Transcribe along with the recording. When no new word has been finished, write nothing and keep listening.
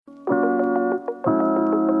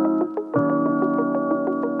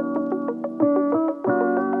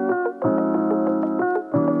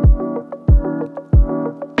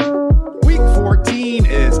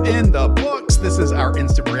is our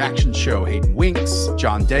instant reaction show. Hayden Winks,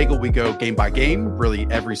 John Daigle. We go game by game. Really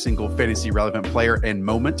every single fantasy relevant player and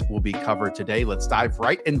moment will be covered today. Let's dive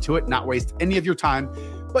right into it, not waste any of your time.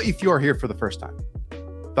 But if you are here for the first time,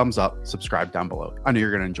 thumbs up, subscribe down below. I know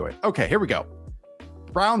you're going to enjoy it. Okay, here we go.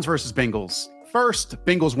 Browns versus Bengals. First,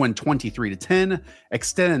 Bengals win 23-10,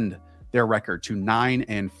 extend their record to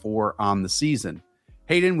 9-4 on the season.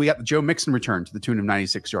 Hayden, we got the Joe Mixon return to the tune of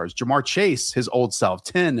 96 yards. Ja'Marr Chase, his old self,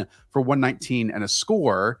 10 for 119 and a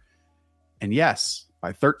score. And yes,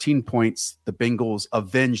 by 13 points, the Bengals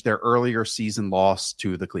avenged their earlier season loss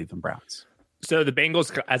to the Cleveland Browns. So the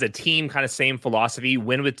Bengals, as a team, kind of same philosophy,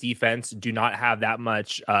 win with defense, do not have that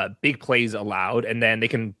much big plays allowed, and then they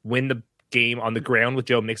can win the game on the ground with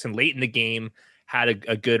Joe Mixon late in the game, had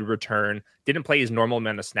a good return, didn't play his normal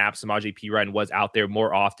amount of snaps. Samaje Perine was out there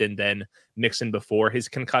more often than Mixon before his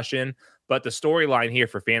concussion. But the storyline here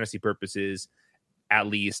for fantasy purposes, at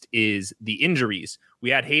least, is the injuries. We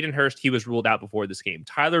had Hayden Hurst. He was ruled out before this game.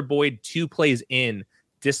 Tyler Boyd, 2 plays in,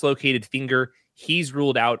 dislocated finger. He's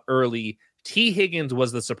ruled out early. T. Higgins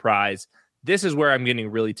was the surprise. This is where I'm getting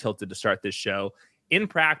really tilted to start this show. In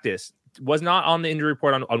practice, was not on the injury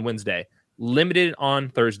report on Wednesday. Limited on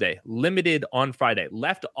Thursday, limited on Friday,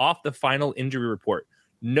 left off the final injury report.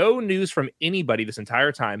 No news from anybody this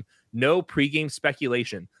entire time. No pregame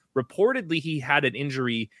speculation. Reportedly, he had an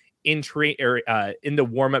injury in the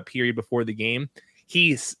warm-up period before the game.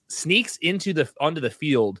 He sneaks onto the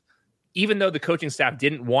field, even though the coaching staff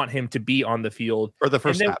didn't want him to be on the field. For the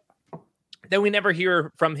first snap. Then we never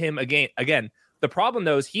hear from him again. The problem,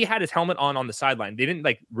 though, is he had his helmet on the sideline. They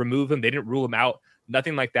didn't remove him. They didn't rule him out.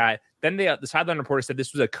 Nothing like that. Then the sideline reporter said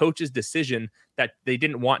this was a coach's decision that they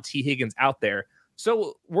didn't want T. Higgins out there.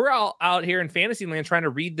 So we're all out here in fantasy land trying to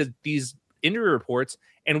read these injury reports,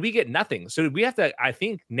 and we get nothing. So we have to, I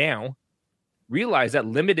think, now realize that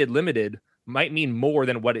limited might mean more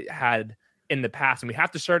than what it had in the past. And we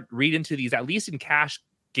have to start read into these, at least in cash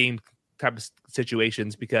game type of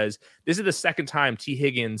situations, because this is the second time T.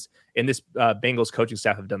 Higgins and this Bengals coaching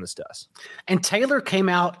staff have done this to us. And Taylor came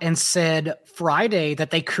out and said Friday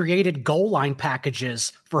that they created goal line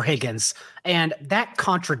packages for Higgins. And that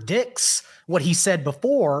contradicts what he said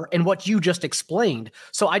before and what you just explained.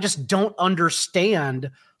 So I just don't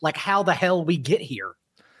understand how the hell we get here.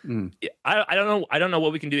 I don't know. I don't know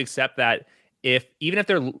what we can do except that even if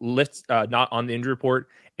they're not on the injury report,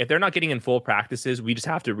 if they're not getting in full practices, we just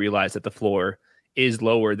have to realize that the floor is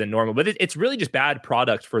lower than normal. But it's really just bad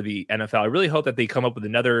product for the NFL. I really hope that they come up with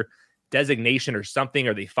another designation or something,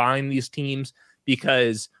 or they find these teams,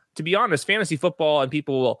 because to be honest, fantasy football and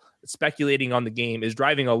people speculating on the game is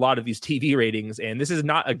driving a lot of these TV ratings, and this is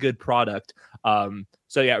not a good product.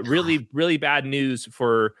 So yeah, really, really bad news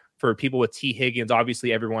for people with T. Higgins.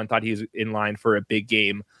 Obviously, everyone thought he was in line for a big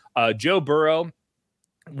game. Joe Burrow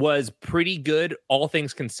was pretty good, all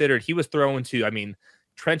things considered. He was thrown to,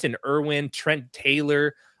 Trenton Irwin, Trent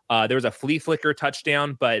Taylor. There was a flea flicker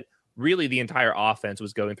touchdown, but really the entire offense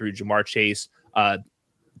was going through Ja'Marr Chase.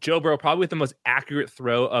 Joe Burrow probably with the most accurate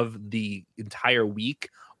throw of the entire week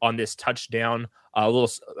on this touchdown, a little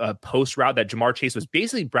post route that Ja'Marr Chase was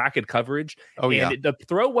basically bracket coverage. The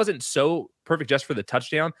throw wasn't so perfect just for the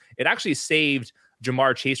touchdown. It actually saved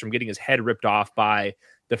Ja'Marr Chase from getting his head ripped off by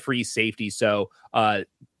the free safety. So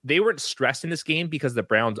they weren't stressed in this game because the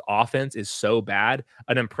Browns offense is so bad.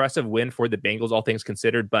 An impressive win for the Bengals, all things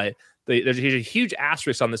considered, but there's a huge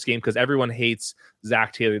asterisk on this game because everyone hates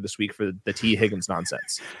Zach Taylor this week for the T. Higgins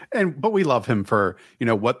nonsense. But we love him for,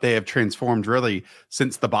 what they have transformed really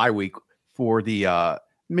since the bye week for the,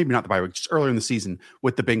 maybe not the bye week, just earlier in the season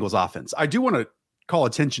with the Bengals offense. I do want to call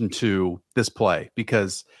attention to this play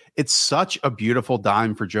because it's such a beautiful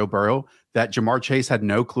dime for Joe Burrow that Ja'Marr Chase had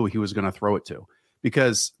no clue he was going to throw it to,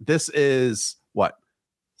 because this is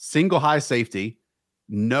single high safety,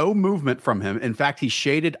 no movement from him. In fact, he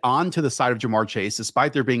shaded onto the side of Ja'Marr Chase,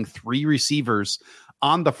 despite there being 3 receivers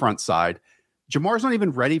on the front side. Jamar's not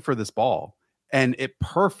even ready for this ball, and it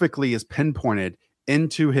perfectly is pinpointed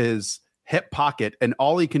into his hip pocket, and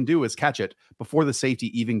all he can do is catch it before the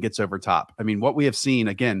safety even gets over top. What we have seen,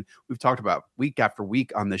 again, we've talked about week after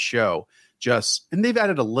week on this show, and they've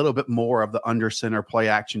added a little bit more of the under center play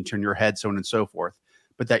action, turn your head, so on and so forth.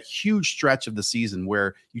 But that huge stretch of the season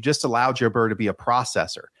where you just allow Joe Burrow to be a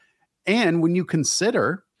processor. And when you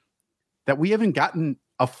consider that we haven't gotten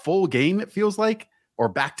a full game, it feels like, or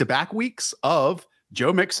back-to-back weeks of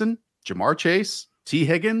Joe Mixon, Ja'Marr Chase, T.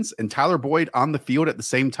 Higgins, and Tyler Boyd on the field at the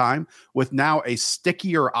same time, with now a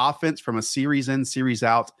stickier offense from a series in, series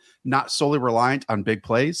out, not solely reliant on big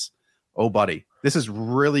plays. Oh, buddy, this is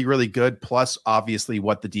really, really good. Plus, obviously,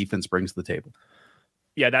 what the defense brings to the table.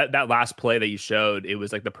 Yeah, that last play that you showed, it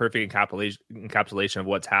was like the perfect encapsulation of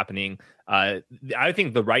what's happening. I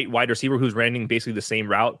think the right wide receiver who's running basically the same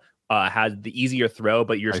route had the easier throw,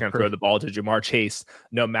 but you're just going to throw the ball to Jamar Chase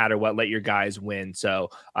no matter what. Let your guys win. So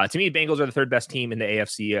to me, Bengals are the third best team in the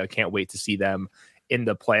AFC. I can't wait to see them in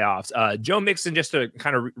the playoffs. Joe Mixon, just to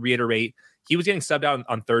kind of reiterate, he was getting subbed out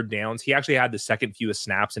on third downs. He actually had the second fewest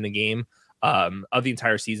snaps in the game of the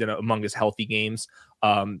entire season among his healthy games.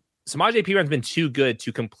 Samaje Perine has been too good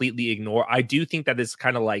to completely ignore. I do think that this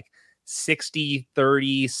kind of like 60,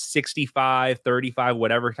 30, 65, 35,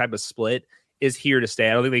 whatever type of split is here to stay.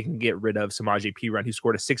 I don't think they can get rid of Samaje Perine, who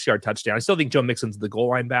scored a 6-yard touchdown. I still think Joe Mixon's the goal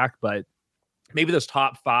line back, but maybe those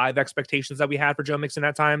top 5 expectations that we had for Joe Mixon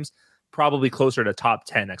at times, probably closer to top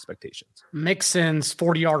 10 expectations. Mixon's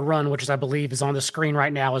 40-yard run, which is, I believe, is on the screen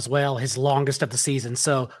right now as well, his longest of the season.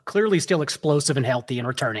 So clearly still explosive and healthy and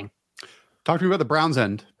returning. Talk to me about the Browns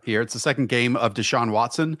end here. It's the second game of Deshaun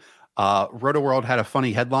Watson. Roto World had a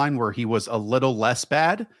funny headline where he was a little less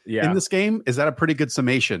bad in this game. Is that a pretty good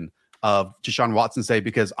summation of Deshaun Watson's day?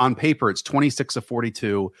 Because on paper, it's 26 of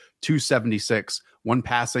 42, 276, 1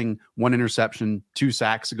 passing, 1 interception, 2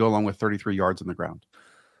 sacks to go along with 33 yards on the ground.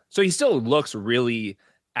 So he still looks really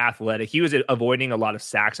athletic. He was avoiding a lot of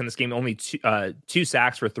sacks in this game, only 2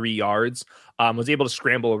 sacks for 3 yards, was able to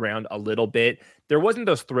scramble around a little bit. There wasn't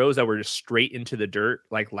those throws that were just straight into the dirt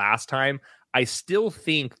like last time. I still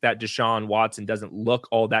think that Deshaun Watson doesn't look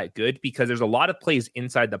all that good because there's a lot of plays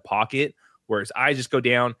inside the pocket where his eyes just go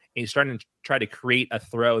down and he's starting to try to create a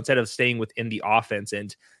throw instead of staying within the offense.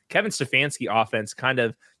 And Kevin Stefanski offense, kind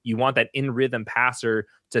of, you want that in rhythm passer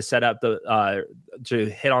to set up the to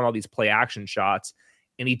hit on all these play action shots.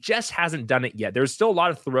 And he just hasn't done it yet. There's still a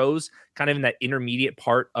lot of throws kind of in that intermediate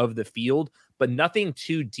part of the field, but nothing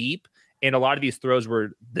too deep. And a lot of these throws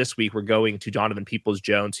this week were going to Donovan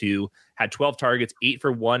Peoples-Jones, who had 12 targets, 8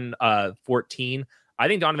 for 114. I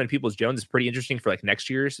think Donovan Peoples-Jones is pretty interesting for like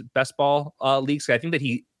next year's best ball leagues. I think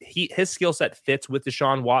that his skill set fits with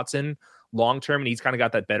Deshaun Watson long term, and he's kind of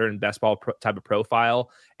got that better in best ball type of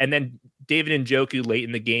profile. And then David Njoku late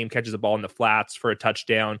in the game catches the ball in the flats for a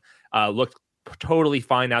touchdown. Looked totally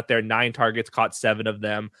fine out there. 9 targets, caught 7 of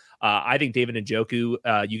them. I think David Njoku,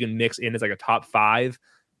 you can mix in as like a top 5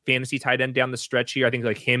 fantasy tight end down the stretch here. I think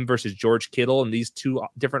like him versus George Kittle and these 2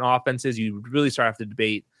 different offenses, you really start to have to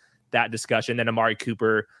debate that discussion. Then Amari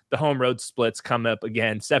Cooper, the home road splits come up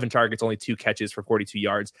again, 7 targets, only 2 catches for 42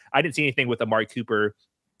 yards. I didn't see anything with Amari Cooper.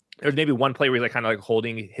 There's maybe one play where he's like kind of like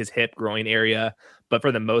holding his hip groin area, but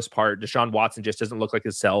for the most part, Deshaun Watson just doesn't look like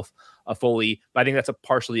himself fully. But I think that's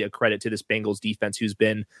partially a credit to this Bengals defense, who's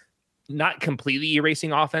been not completely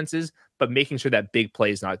erasing offenses, but making sure that big play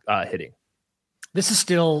is not hitting. This is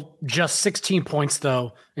still just 16 points,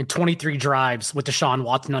 though, in 23 drives with Deshaun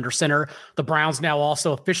Watson under center. The Browns now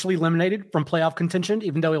also officially eliminated from playoff contention,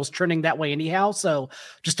 even though it was trending that way anyhow. So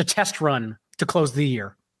just a test run to close the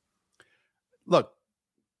year. Look,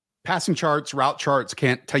 passing charts, route charts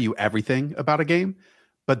can't tell you everything about a game,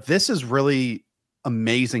 but this is really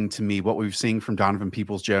amazing to me what we've seen from Donovan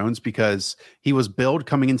Peoples-Jones, because he was billed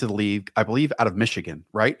coming into the league, I believe, out of Michigan,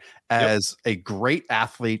 right? As a great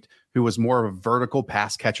athlete who was more of a vertical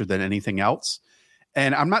pass catcher than anything else.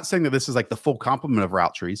 And I'm not saying that this is like the full complement of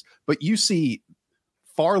route trees, but you see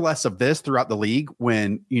far less of this throughout the league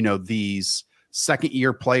when, you know, these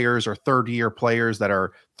second-year players or third-year players that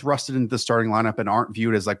are thrusted into the starting lineup and aren't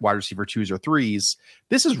viewed as like wide receiver 2s or 3s.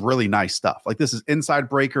 This is really nice stuff. Like, this is inside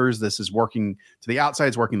breakers. This is working to the outside.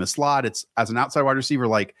 It's working the slot. It's as an outside wide receiver.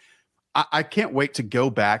 Like, I can't wait to go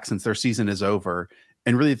back since their season is over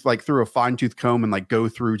and really like through a fine tooth comb and like go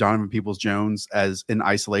through Donovan Peoples-Jones as in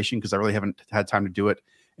isolation, because I really haven't had time to do it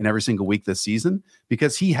in every single week this season,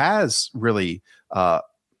 because he has really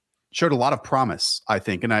showed a lot of promise, I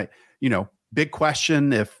think. And big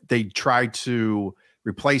question if they try to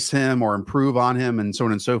replace him or improve on him and so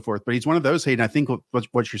on and so forth. But he's one of those, Hayden. I think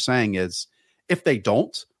what you're saying is if they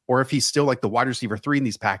don't, or if he's still like the wide receiver 3 in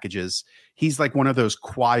these packages, he's like one of those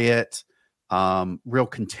quiet, real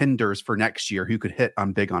contenders for next year who could hit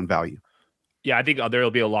on big on value. Yeah, I think there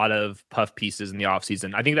will be a lot of puff pieces in the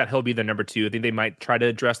offseason. I think that he'll be the number 2. I think they might try to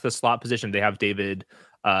address the slot position. They have David,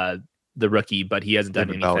 the rookie, but he hasn't done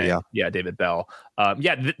anything. Bell, David Bell.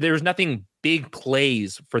 There's nothing big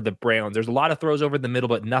plays for the Browns. There's a lot of throws over the middle,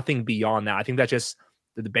 but nothing beyond that. I think that's just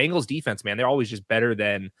the Bengals defense, man. They're always just better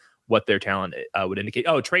than what their talent would indicate.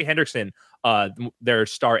 Oh, Trey Hendrickson, their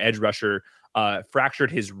star edge rusher,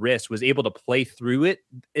 fractured his wrist, was able to play through it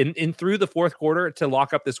in through the fourth quarter to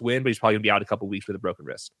lock up this win, but he's probably gonna be out a couple weeks with a broken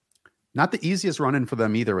wrist. Not the easiest run in for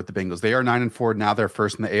them either with the Bengals. They are 9-4 now. They're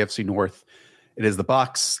first in the AFC North It is the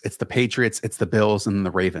Bucks, it's the Patriots, it's the Bills, and the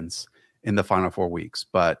Ravens in the final 4 weeks.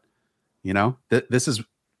 But, this is,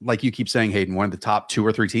 like you keep saying, Hayden, one of the top 2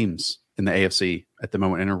 or 3 teams in the AFC at the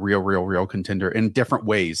moment, in a real contender in different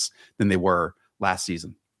ways than they were last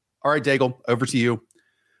season. All right, Daigle, over to you.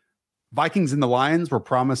 Vikings and the Lions were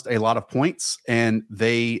promised a lot of points, and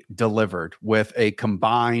they delivered with a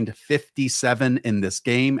combined 57 in this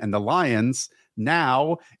game. And the Lions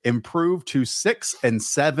now improved to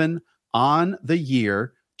 6-7 on the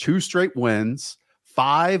year, 2 straight wins.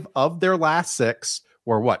 5 of their last 6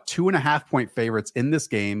 were 2.5-point favorites in this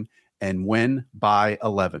game and win by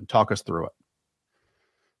 11. Talk us through it.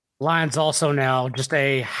 Lions also now just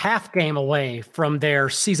a half game away from their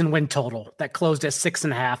season win total that closed at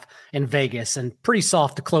 6.5 in Vegas, and pretty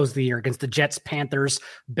soft to close the year against the Jets, Panthers,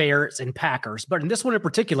 Bears, and Packers. But in this one in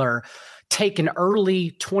particular, take an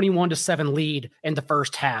early 21-7 lead in the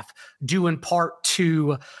first half, due in part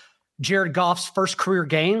to Jared Goff's first career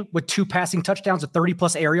game with 2 passing touchdowns at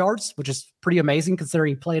 30-plus air yards, which is pretty amazing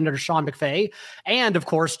considering he played under Sean McVay. And, of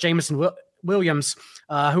course, Jameson Williams,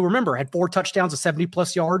 who, remember, had 4 touchdowns of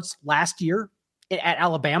 70-plus yards last year at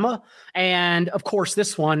Alabama. And, of course,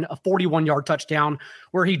 this one, a 41-yard touchdown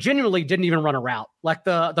where he genuinely didn't even run a route. Like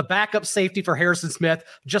the backup safety for Harrison Smith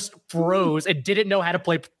just froze and didn't know how to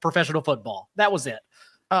play professional football. That was it.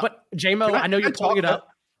 But, J-Mo, I know you're pulling it up.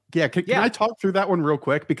 Yeah, can I talk through that one real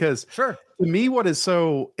quick? Because sure. To me, what is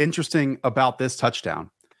so interesting about this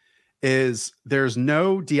touchdown is there's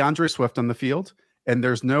no DeAndre Swift on the field and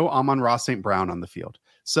there's no Amon-Ra St. Brown on the field.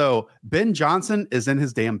 So Ben Johnson is in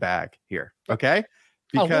his damn bag here, okay?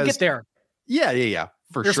 Because, we'll get there. Yeah,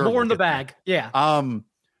 for there's sure. There's more in the bag, yeah.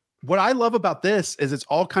 What I love about this is it's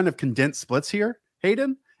all kind of condensed splits here,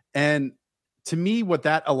 Hayden. And to me, what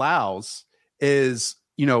that allows is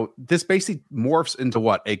this basically morphs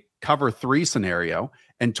into a cover 3 scenario,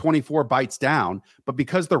 and 24 bites down. But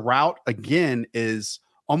because the route, again, is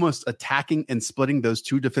almost attacking and splitting those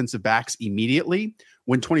 2 defensive backs immediately,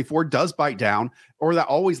 when 24 does bite down, or that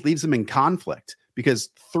always leaves him in conflict because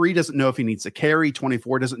 3 doesn't know if he needs to carry,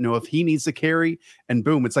 24 doesn't know if he needs to carry, and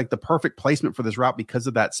boom, it's like the perfect placement for this route because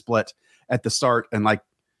of that split at the start. And like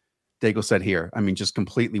Daigle said here, I mean, just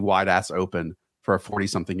completely wide ass open for a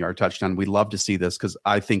 40-something yard touchdown. We love to see this because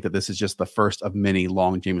I think that this is just the first of many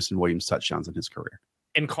long Jameson Williams touchdowns in his career.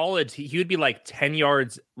 In college, he would be like 10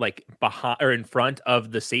 yards behind or in front of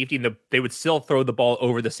the safety, and they would still throw the ball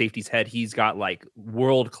over the safety's head. He's got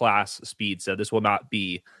world-class speed, so this will not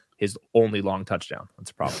be his only long touchdown. That's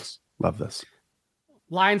a promise. Love this.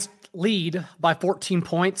 Lions lead by 14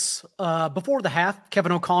 points. Before the half,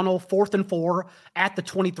 Kevin O'Connell, 4th and 4 at the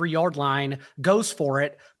 23-yard line, goes for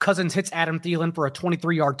it. Cousins hits Adam Thielen for a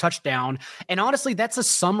 23-yard touchdown. And honestly, that's a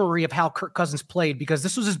summary of how Kirk Cousins played because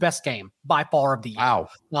this was his best game by far of the year.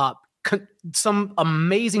 Wow. Some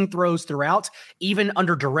amazing throws throughout, even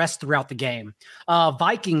under duress throughout the game.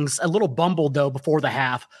 Vikings a little bumbled, though, before the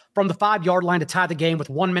half. From the 5-yard line to tie the game with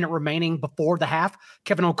 1 minute remaining before the half,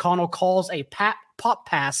 Kevin O'Connell calls a pop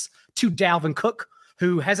pass to Dalvin Cook,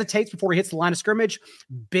 who hesitates before he hits the line of scrimmage.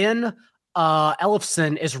 Ben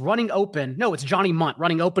Ellefson is running open. No, it's Johnny Munt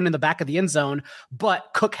running open in the back of the end zone, but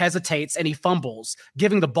Cook hesitates and he fumbles,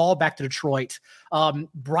 giving the ball back to Detroit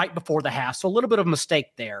right before the half. So a little bit of a mistake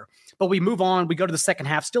there. But we move on. We go to the second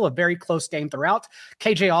half. Still a very close game throughout.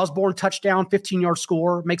 KJ Osborne, touchdown, 15-yard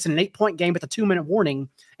score, makes it an 8-point game at the 2-minute warning.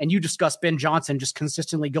 And you discussed Ben Johnson just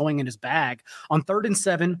consistently going in his bag. On 3rd and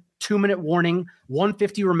 7, 2-minute warning,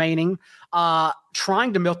 1:50 remaining,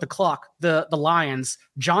 trying to milk the clock, the Lions.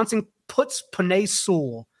 Johnson puts Penei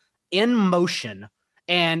Sewell in motion,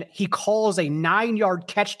 and he calls a 9-yard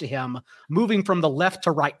catch to him, moving from the left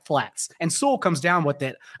to right flats. And Sewell comes down with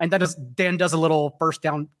it, and then does a little first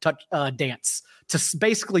down touch dance to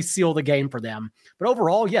basically seal the game for them. But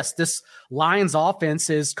overall, yes, this Lions offense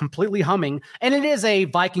is completely humming, and it is a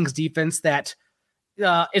Vikings defense that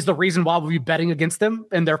is the reason why we'll be betting against them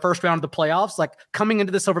in their first round of the playoffs. Like coming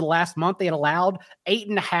into this over the last month, they had allowed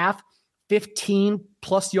 8.5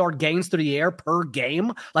 15-plus yard gains through the air per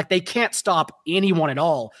game. Like they can't stop anyone at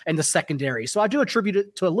all in the secondary. So I do attribute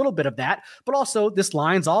it to a little bit of that, but also this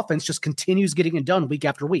Lions offense just continues getting it done week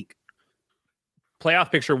after week. Playoff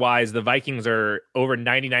picture wise, the Vikings are over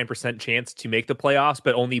 99% chance to make the playoffs,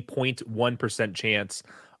 but only 0.1% chance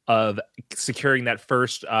of securing that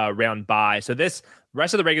first round bye. So this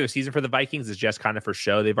rest of the regular season for the Vikings is just kind of for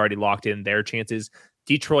show. They've already locked in their chances.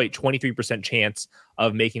 Detroit, 23% chance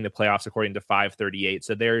of making the playoffs according to 538.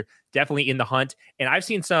 So they're definitely in the hunt. And I've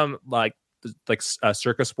seen some like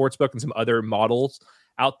Circa Sportsbook and some other models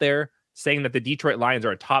out there saying that the Detroit Lions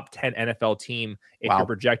are a top 10 NFL team if you're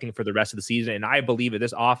projecting for the rest of the season. And I believe that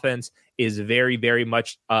this offense is very, very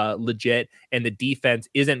much legit, and the defense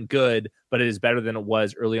isn't good, but it is better than it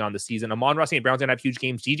was early on the season. Amon-Ra St. Brown's going to have huge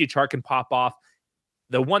games. DJ Chark can pop off.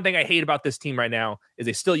 The one thing I hate about this team right now is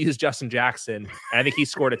they still use Justin Jackson. And I think he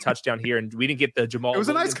scored a touchdown here, and we didn't get the Jamal. It was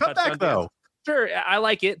Williams a nice cutback, though. Sure, I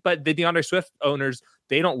like it, but the DeAndre Swift owners,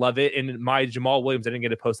 they don't love it. And my Jamal Williams, I didn't get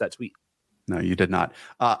to post that tweet. No, you did not.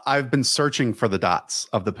 I've been searching for the dots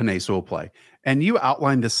of the Penei Sewell play, and you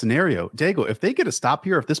outlined this scenario. Daigle, if they get a stop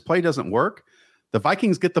here, if this play doesn't work, the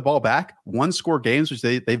Vikings get the ball back, one-score games, which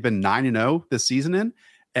they've been 9-0 this season in.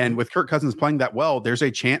 And with Kirk Cousins playing that well, there's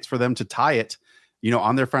a chance for them to tie it,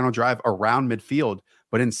 on their final drive around midfield.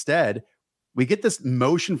 But instead, we get this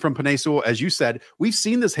motion from Penei Sewell. As you said, we've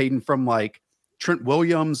seen this, Hayden, from like Trent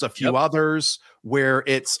Williams, a few others, where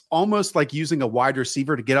it's almost like using a wide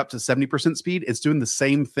receiver to get up to 70% speed. It's doing the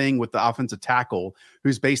same thing with the offensive tackle,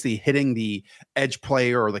 who's basically hitting the edge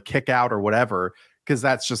player or the kick out or whatever, because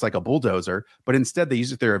that's just like a bulldozer. But instead, they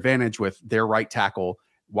use it to their advantage with their right tackle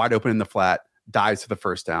wide open in the flat, dives to the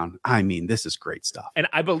first down. I mean, this is great stuff. And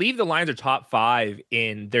I believe the Lions are top 5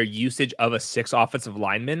 in their usage of a 6 offensive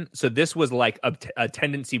lineman. So this was like a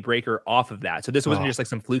tendency breaker off of that. So this wasn't just like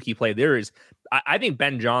some fluky play. I think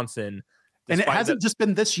Ben Johnson. And it hasn't just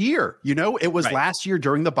been this year. It was last year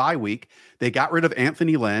during the bye week. They got rid of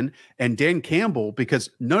Anthony Lynn and Dan Campbell because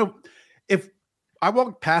if I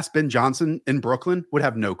walked past Ben Johnson in Brooklyn, would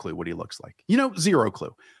have no clue what he looks like. Zero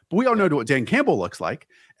clue. But we all know what Dan Campbell looks like.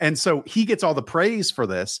 And so he gets all the praise for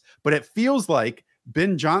this, but it feels like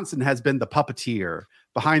Ben Johnson has been the puppeteer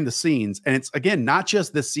behind the scenes. And it's, again, not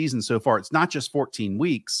just this season so far. It's not just 14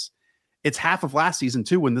 weeks. It's half of last season,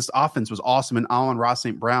 too, when this offense was awesome and Amon-Ra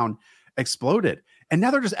St. Brown exploded. And now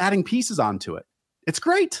they're just adding pieces onto it. It's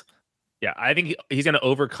great. Yeah, I think he's going to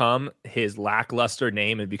overcome his lackluster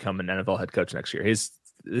name and become an NFL head coach next year.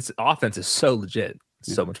 This offense is so legit.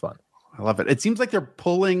 It's so much fun. I love it. It seems like they're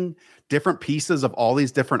pulling different pieces of all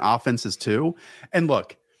these different offenses too. And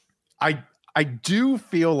look, I do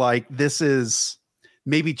feel like this is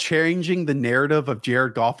maybe changing the narrative of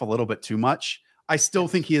Jared Goff a little bit too much. I still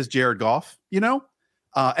think he is Jared Goff,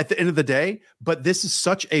 at the end of the day, but this is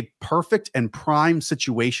such a perfect and prime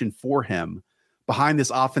situation for him behind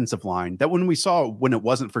this offensive line that when it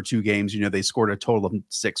wasn't for 2 games, they scored a total of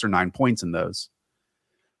 6 or 9 points in those.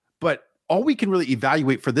 But all we can really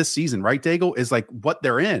evaluate for this season, right, Daigle, is like what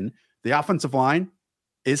they're in. The offensive line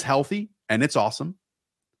is healthy and it's awesome.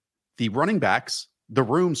 The running backs, the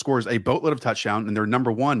room scores a boatload of touchdown and they're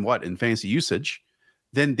number 1, in fantasy usage.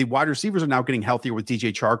 Then the wide receivers are now getting healthier with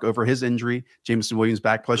DJ Chark over his injury, Jameson Williams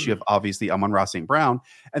back. Plus you have obviously Amon-Ra St. Brown.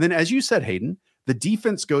 And then as you said, Hayden, the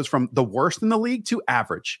defense goes from the worst in the league to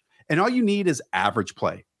average. And all you need is average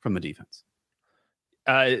play from the defense.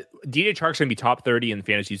 DJ Chark's going to be top 30 in the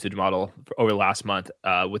fantasy usage model over the last month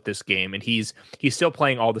with this game, and he's still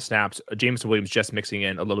playing all the snaps. Jameson Williams just mixing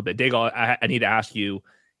in a little bit. Daigle, I need to ask you,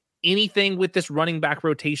 anything with this running back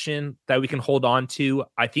rotation that we can hold on to?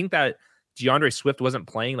 I think that DeAndre Swift wasn't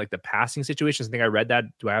playing like the passing situations. I think I read that.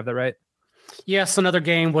 Do I have that right? Yes, another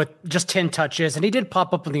game with just 10 touches, and he did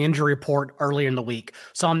pop up in the injury report earlier in the week.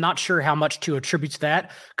 So I'm not sure how much to attribute to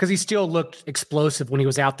that because he still looked explosive when he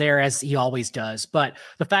was out there, as he always does. But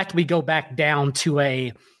the fact we go back down to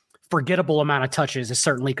a forgettable amount of touches is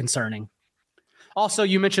certainly concerning. Also,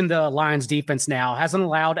 you mentioned the Lions defense now hasn't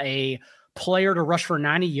allowed a player to rush for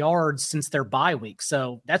 90 yards since their bye week.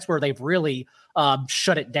 So that's where they've really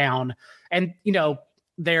shut it down. And,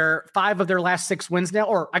 they're 5 of their last 6 wins now,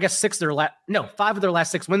 or I guess 5 of their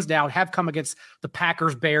last 6 wins now have come against the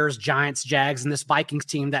Packers, Bears, Giants, Jags, and this Vikings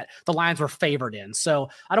team that the Lions were favored in. So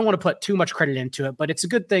I don't want to put too much credit into it, but it's a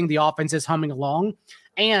good thing the offense is humming along.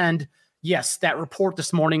 And yes, that report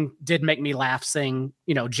this morning did make me laugh, saying,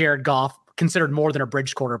 Jared Goff considered more than a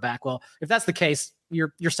bridge quarterback. Well, if that's the case,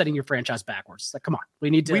 you're setting your franchise backwards. Like, come on,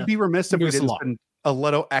 we'd be remiss if we didn't spend a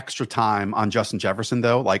little extra time on Justin Jefferson,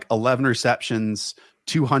 though, like 11 receptions,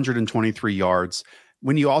 223 yards.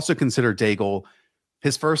 When you also consider Daigle,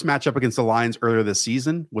 his first matchup against the Lions earlier this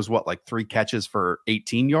season was 3 catches for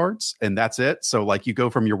 18 yards, and that's it. So you go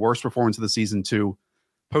from your worst performance of the season to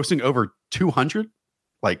posting over 200,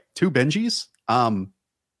 2 Benjis. I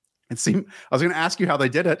was going to ask you how they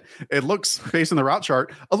did it. It looks, based on the route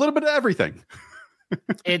chart, a little bit of everything.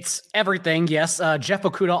 It's everything, yes. Jeff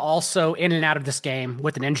Okudah also in and out of this game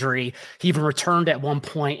with an injury. He even returned at one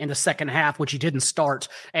point in the second half, which he didn't start.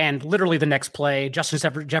 And literally the next play,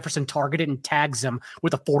 Justin Jefferson targeted and tags him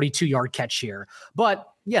with a 42-yard catch here. But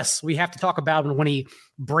Yes, we have to talk about when he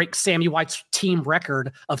breaks Sammy White's team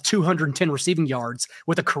record of 210 receiving yards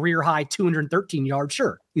with a career high 213 yards.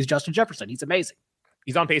 Sure, he's Justin Jefferson. He's amazing.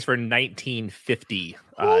 He's on pace for 1950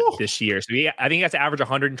 this year. So I think he has to average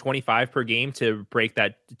 125 per game to break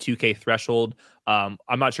that 2K threshold. I'm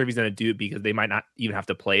not sure if he's going to do it because they might not even have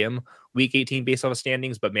to play him week 18 based on the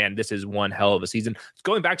standings. But man, this is one hell of a season.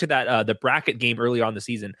 Going back to that, the bracket game early on in the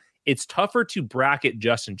season, it's tougher to bracket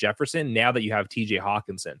Justin Jefferson now that you have TJ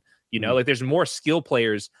Hawkinson. Like there's more skill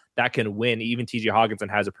players that can win. Even TJ Hawkinson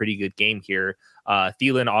has a pretty good game here.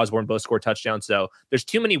 Thielen, Osborne both score touchdowns. So there's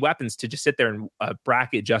too many weapons to just sit there and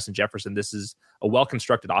bracket Justin Jefferson. This is a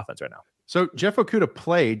well-constructed offense right now. So Jeff Okudah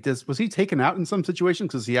played. Was he taken out in some situation?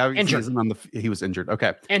 Because he was injured.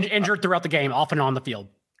 Okay. And injured throughout the game, off and on the field.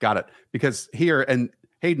 Got it. Because here, and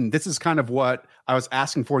Hayden, this is kind of what I was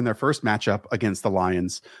asking for in their first matchup against the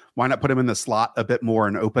Lions. Why not put him in the slot a bit more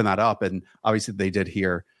and open that up? And obviously they did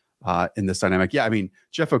here in this dynamic. Yeah, I mean,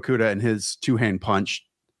 Jeff Okudah and his two-hand punch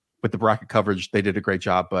with the bracket coverage, they did a great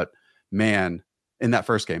job. But man, in that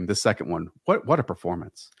first game, the second one, what a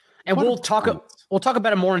performance. And we'll talk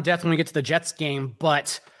about it more in depth when we get to the Jets game.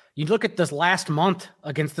 But you look at this last month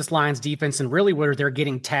against this Lions defense, and really where they're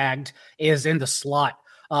getting tagged is in the slot.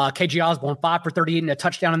 KJ Osborne, 5 for 38 and a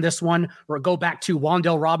touchdown in this one. Or go back to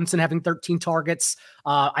Wan'Dale Robinson having 13 targets.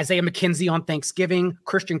 Isaiah McKenzie on Thanksgiving.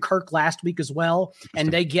 Christian Kirk last week as well.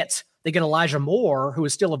 And they get Elijah Moore, who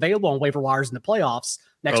is still available on waiver wires in the playoffs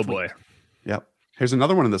next week. Oh, boy. Yep. Here's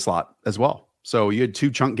another one in the slot as well. So you had 2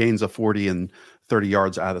 chunk gains of 40 and 30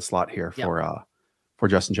 yards out of the slot here for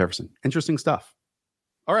Justin Jefferson. Interesting stuff.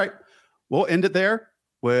 All right. We'll end it there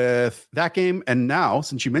with that game. And now,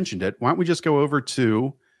 since you mentioned it, why don't we just go over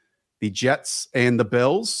to the Jets and the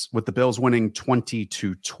Bills, with the Bills winning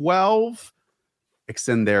 20-12,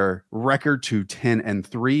 extend their record to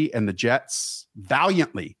 10-3, and the Jets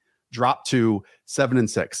valiantly dropped to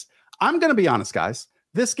 7-6. I'm going to be honest, guys.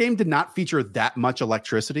 This game did not feature that much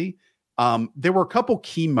electricity. There were a couple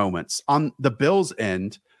key moments on the Bills'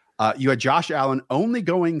 end. You had Josh Allen only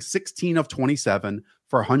going 16 of 27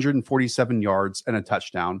 for 147 yards and a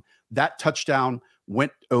touchdown. That touchdown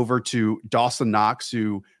went over to Dawson Knox,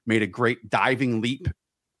 who made a great diving leap,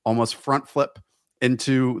 almost front flip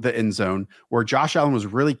into the end zone, where Josh Allen was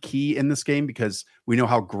really key in this game because we know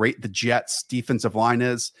how great the Jets defensive line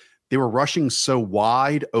is. They were rushing so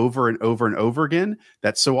wide over and over and over again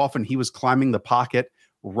that so often he was climbing the pocket,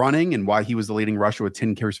 running, and why he was the leading rusher with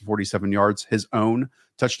 10 carries for 47 yards, his own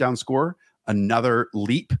touchdown score, another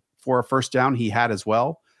leap for a first down he had as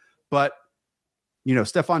well. But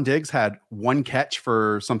Stephon Diggs had 1 catch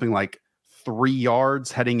for something like 3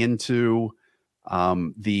 yards heading into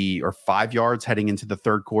 5 yards heading into the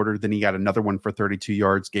third quarter. Then he got another one for 32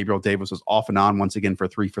 yards. Gabriel Davis was off and on once again for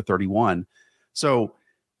 3 for 31. So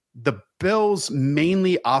the Bills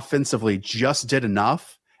mainly offensively just did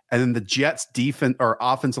enough. And then the Jets defense or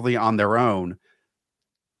offensively on their own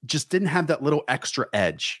just didn't have that little extra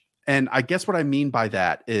edge. And I guess what I mean by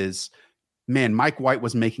that is, man, Mike White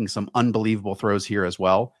was making some unbelievable throws here as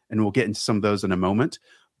well. And we'll get into some of those in a moment.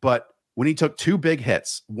 But when he took 2 big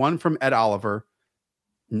hits, one from Ed Oliver,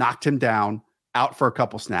 knocked him down, out for a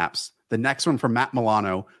couple snaps. The next one from Matt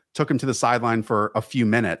Milano took him to the sideline for a few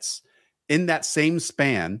minutes. In that same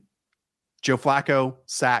span, Joe Flacco,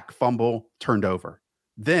 sack, fumble, turned over.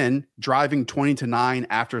 Then driving 20-9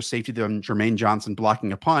 after a safety to Jermaine Johnson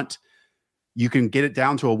blocking a punt, you can get it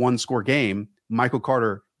down to a 1-score game. Michael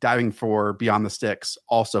Carter diving for beyond the sticks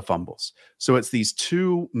also fumbles. So it's these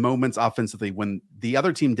 2 moments offensively when the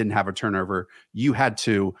other team didn't have a turnover. You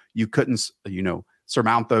couldn't,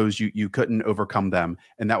 surmount those. You couldn't overcome them.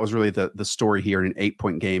 And that was really the story here in an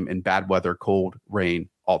 8-point game in bad weather, cold, rain,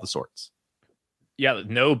 all the sorts. Yeah,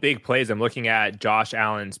 no big plays. I'm looking at Josh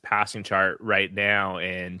Allen's passing chart right now,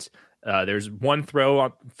 and there's 1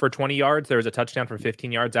 throw for 20 yards. There was a touchdown for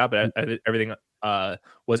 15 yards out, but everything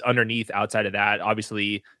was underneath outside of that.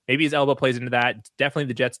 Obviously, maybe his elbow plays into that. Definitely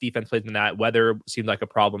the Jets defense plays into that. Weather seemed like a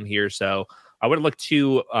problem here. So I wouldn't look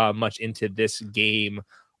too much into this game.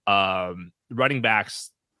 Running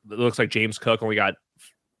backs, it looks like James Cook only got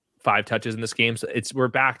 5 touches in this game. So we're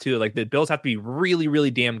back to like the Bills have to be really,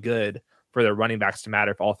 really damn good for their running backs to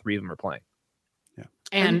matter if all 3 of them are playing. Yeah.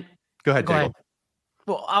 And go ahead.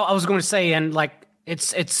 Well, I was going to say, and like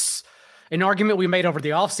it's an argument we made over the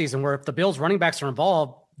offseason where if the Bills running backs are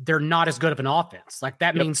involved, they're not as good of an offense. Like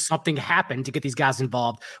that means something happened to get these guys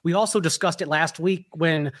involved. We also discussed it last week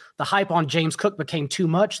when the hype on James Cook became too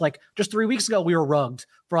much. Like just 3 weeks ago, we were rugged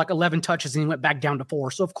for like 11 touches and he went back down to 4.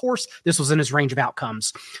 So of course this was in his range of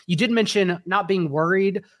outcomes. You did mention not being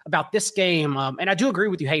worried about this game. And I do agree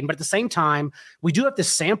with you, Hayden, but at the same time, we do have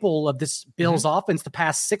this sample of this Bills offense the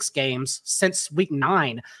past 6 games since week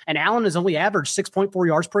 9. And Allen has only averaged 6.4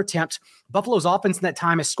 yards per attempt. Buffalo's offense in that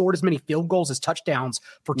time has scored as many field goals as touchdowns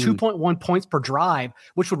for 2.1 points per drive,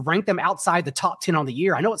 which would rank them outside the top 10 on the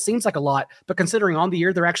year. I know it seems like a lot, but considering on the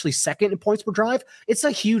year they're actually second in points per drive, it's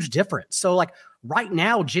a huge difference. So like right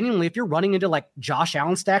now, genuinely, if you're running into like Josh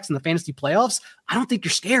Allen stacks in the fantasy playoffs, I don't think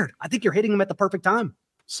you're scared. I think you're hitting them at the perfect time.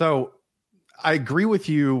 So I agree with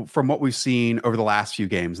you from what we've seen over the last few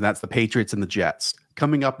games, and that's the Patriots and the Jets.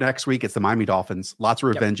 Coming up next week, it's the Miami Dolphins. Lots of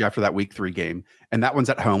revenge after that week 3 game. And that one's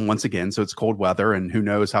at home once again. So it's cold weather, and who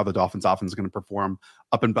knows how the Dolphins offense is going to perform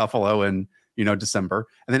up in Buffalo in, December.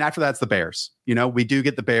 And then after that's the Bears. We do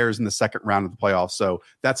get the Bears in the second round of the playoffs. So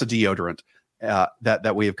that's a deodorant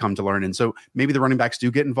that we have come to learn. And so maybe the running backs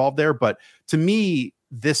do get involved there. But to me,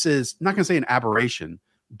 this is not going to say an aberration,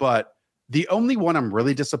 but the only one I'm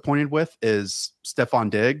really disappointed with is Stephon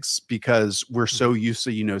Diggs, because we're so used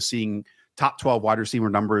to, seeing top 12 wide receiver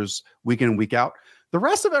numbers week in and week out. The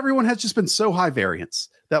rest of everyone has just been so high variance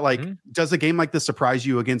that does a game like this surprise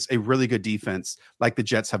you against a really good defense like the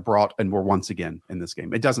Jets have brought and were once again in this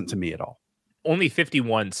game? It doesn't to me at all. Only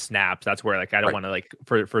 51 snaps. That's where I don't want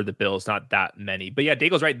to for the Bills, not that many. But yeah,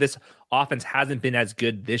 Daigle's right. This offense hasn't been as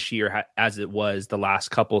good this year as it was the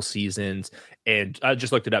last couple seasons. And I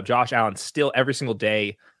just looked it up. Josh Allen still every single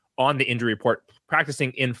day on the injury report,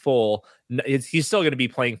 practicing in full. He's still going to be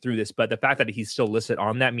playing through this, but the fact that he's still listed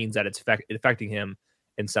on that means that it's affecting him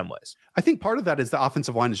in some ways. I think part of that is the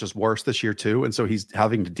offensive line is just worse this year too. And so he's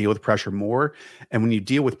having to deal with pressure more. And when you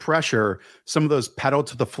deal with pressure, some of those pedal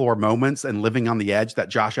to the floor moments and living on the edge that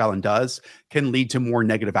Josh Allen does can lead to more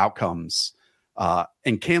negative outcomes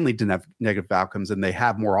and can lead to negative outcomes. And they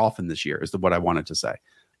have more often this year is what I wanted to say.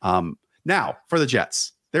 Now for the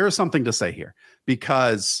Jets, there is something to say here,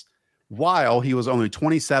 because while he was only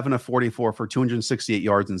 27 of 44 for 268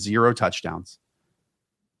 yards and 0 touchdowns,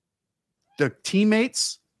 the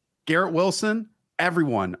teammates, Garrett Wilson,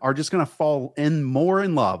 everyone are just going to fall in more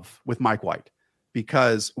in love with Mike White,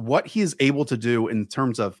 because what he is able to do in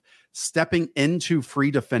terms of stepping into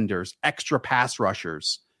free defenders, extra pass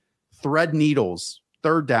rushers, thread needles,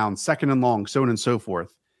 third down, second and long, so on and so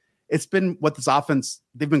forth. It's been what this offense,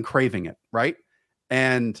 they've been craving it, right?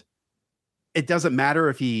 And it doesn't matter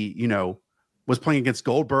if he, was playing against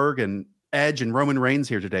Goldberg and Edge and Roman Reigns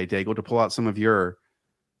here today, Daigle, to pull out some of your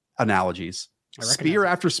analogies. Spear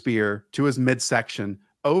after spear to his midsection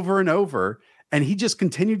over and over. And he just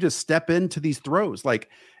continued to step into these throws.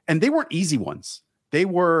 And they weren't easy ones. They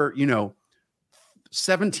were,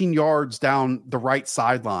 17 yards down the right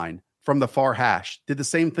sideline from the far hash, did the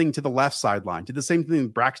same thing to the left sideline, did the same thing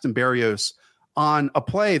with Braxton Berrios on a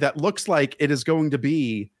play that looks like it is going to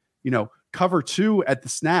be, cover 2 at the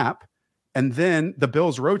snap. And then the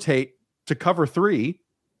Bills rotate to cover 3.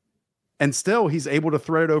 And still, he's able to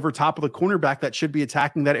thread it over top of the cornerback that should be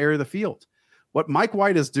attacking that area of the field. What Mike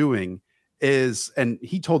White is doing is, and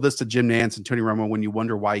he told this to Jim Nantz and Tony Romo when you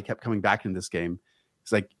wonder why he kept coming back in this game.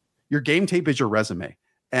 It's like, your game tape is your resume.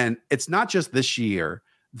 And it's not just this year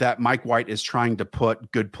that Mike White is trying to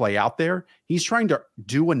put good play out there. He's trying to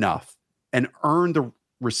do enough and earn the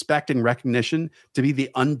respect and recognition to be the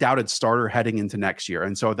undoubted starter heading into next year.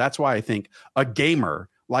 And so that's why I think a gamer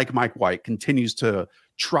like Mike White continues to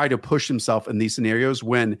try to push himself in these scenarios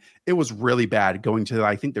when it was really bad going to,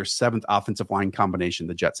 I think, their 7th offensive line combination.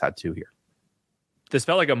 The Jets had 2 here. This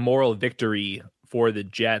felt like a moral victory for the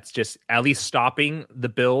Jets, just at least stopping the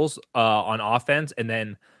Bills on offense, and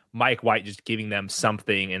then Mike White just giving them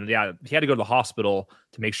something. And yeah, he had to go to the hospital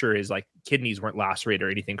to make sure his kidneys weren't lacerated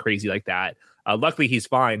or anything crazy like that. Luckily he's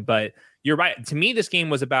fine, but you're right. To me, this game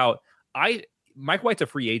was about Mike White's a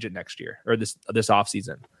free agent next year or this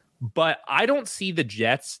offseason. But I don't see the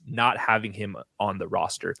Jets not having him on the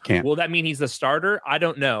roster. Will that mean he's the starter? I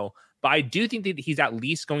don't know. But I do think that he's at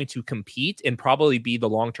least going to compete and probably be the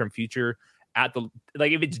long-term future at the,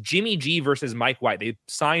 if it's Jimmy G versus Mike White, they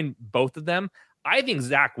sign both of them. I think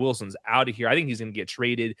Zach Wilson's out of here. I think he's going to get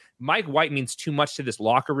traded. Mike White means too much to this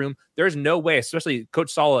locker room. There's no way, especially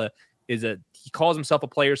Coach Saleh he calls himself a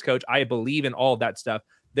player's coach. I believe in all of that stuff.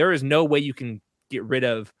 There is no way you can get rid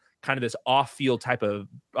of kind of this off-field type of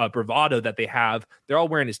bravado that they have. They're all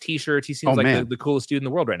wearing his t-shirts. He seems the coolest dude in the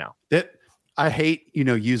world right now. I hate,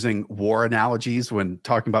 using war analogies when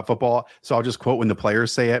talking about football. So I'll just quote when the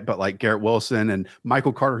players say it, but Garrett Wilson and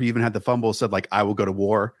Michael Carter, who even had the fumble, said I will go to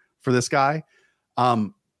war for this guy.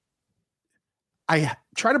 I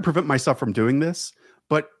try to prevent myself from doing this,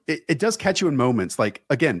 but it does catch you in moments. Like,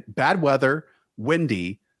 again, bad weather,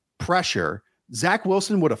 windy, pressure. Zach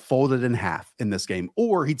Wilson would have folded in half in this game,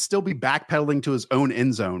 or he'd still be backpedaling to his own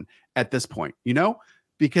end zone at this point,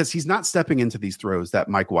 because he's not stepping into these throws that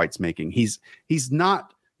Mike White's making. He's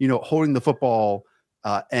not, holding the football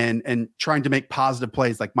and trying to make positive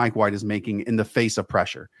plays like Mike White is making in the face of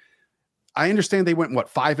pressure. I understand they went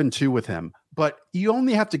 5-2 with him, but you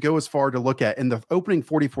only have to go as far to look at in the opening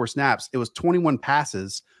 44 snaps, it was 21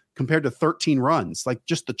 passes compared to 13 runs. Like,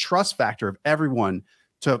 just the trust factor of everyone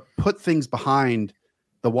to put things behind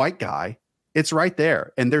the white guy, it's right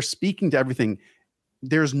there. And they're speaking to everything.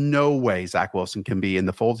 There's no way Zach Wilson can be in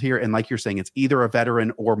the fold here. And like you're saying, it's either a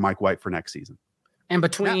veteran or Mike White for next season. And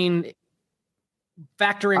between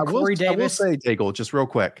factoring Corey Davis. I will say, Daigle, just real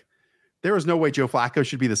quick, there is no way Joe Flacco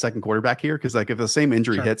should be the second quarterback here, because if the same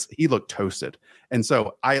injury hits, he looked toasted. And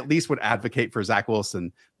so I at least would advocate for Zach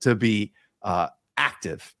Wilson to be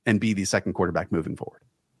active and be the second quarterback moving forward.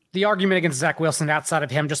 The argument against Zach Wilson, outside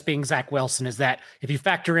of him just being Zach Wilson, is that if you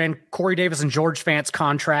factor in Corey Davis and George Fant's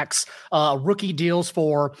contracts, rookie deals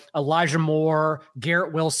for Elijah Moore,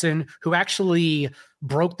 Garrett Wilson, who actually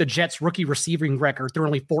broke the Jets rookie receiving record through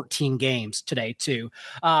only 14 games today too.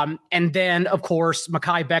 And then of course,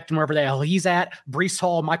 Mekhi Becton, wherever the hell he's at, Breece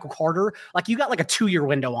Hall, Michael Carter, like you got like a 2-year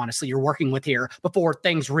window, honestly, you're working with here before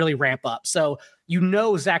things really ramp up. So,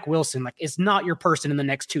 Zach Wilson, like, is not your person in the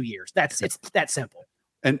next 2 years. It's that simple.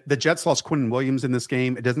 And the Jets lost Quinnen Williams in this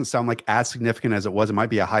game. It doesn't sound like as significant as it was. It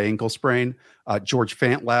might be a high ankle sprain. George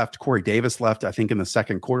Fant left. Corey Davis left, I think, in the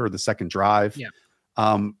second quarter of the second drive. Yeah.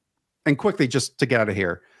 And quickly, just to get out of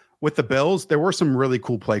here, with the Bills, there were some really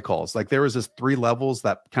cool play calls. Like, there was this 3 levels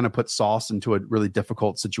that kind of put Sauce into a really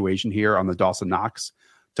difficult situation here on the Dawson Knox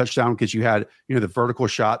touchdown, because you had, the vertical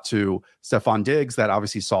shot to Stephon Diggs that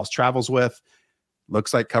obviously Sauce travels with.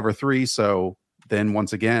 Looks like cover 3. So then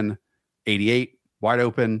once again, 88. Wide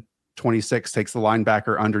open, 26, takes the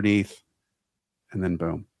linebacker underneath, and then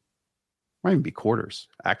boom. Might even be quarters,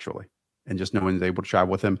 actually, and just no one's able to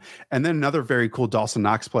travel with him. And then another very cool Dawson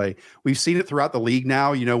Knox play. We've seen it throughout the league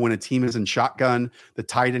now. When a team is in shotgun, the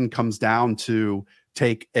tight end comes down to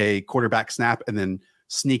take a quarterback snap and then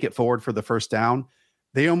sneak it forward for the first down.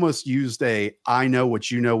 They almost used a I know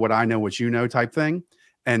what you know, what I know what you know type thing.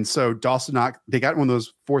 And so Dawson Knox, they got one of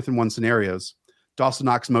those 4th and 1 scenarios. Dawson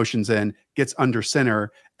Knox motions in, gets under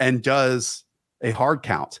center, and does a hard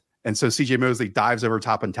count. And so CJ Mosley dives over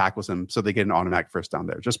top and tackles him, so they get an automatic first down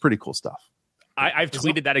there. Just pretty cool stuff. I've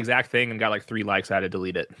tweeted that exact thing and got like 3 likes. I had to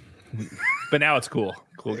delete it. But now it's cool.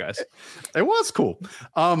 Cool, guys. It was cool.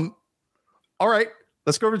 All right,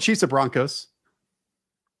 let's go over to Chiefs at Broncos.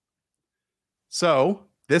 So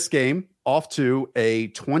this game off to a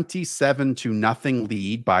 27-0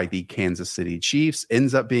 lead by the Kansas City Chiefs,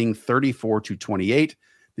 ends up being 34-28.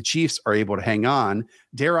 The Chiefs are able to hang on,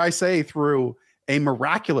 dare I say, through a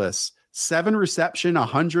miraculous 7 reception,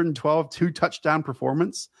 112, 2 touchdown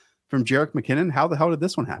performance from Jerick McKinnon. How the hell did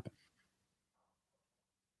this one happen?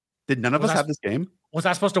 Did none of us have this game? Was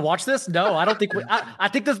I supposed to watch this? No, I don't think I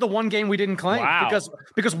think this is the one game we didn't claim. Wow.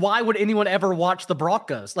 Because why would anyone ever watch the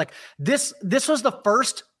Broncos? Like, this was the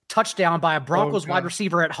first touchdown by a Broncos wide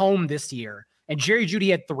receiver at home this year, and Jerry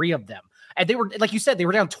Jeudy had 3 of them. And they were, like you said, they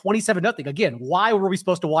were down 27-0. Again, why were we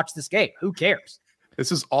supposed to watch this game? Who cares?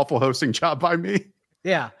 This is awful hosting job by me.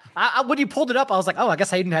 Yeah. When you pulled it up, I was like, oh, I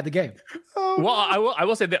guess Hayden had the game. Well, I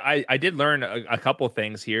will say that I did learn a couple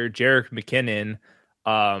things here. Jerick McKinnon,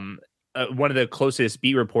 one of the closest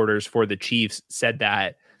beat reporters for the Chiefs, said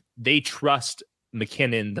that they trust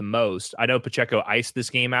McKinnon the most. I know Pacheco iced this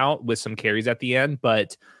game out with some carries at the end,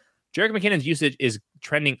 but Jerick McKinnon's usage is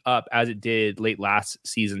trending up as it did late last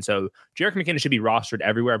season. So Jerick McKinnon should be rostered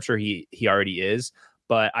everywhere. I'm sure he already is,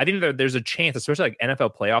 but I think that there's a chance, especially like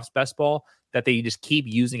NFL playoffs best ball, that they just keep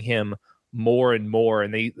using him more and more.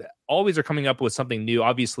 And they always are coming up with something new.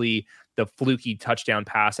 Obviously the fluky touchdown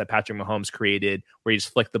pass that Patrick Mahomes created, where he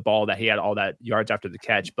just flicked the ball that he had all that yards after the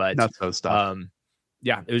catch, but not so stuff.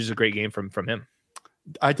 Yeah, it was just a great game from him.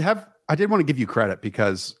 I did want to give you credit,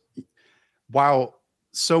 because while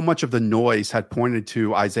so much of the noise had pointed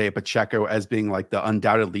to Isaiah Pacheco as being like the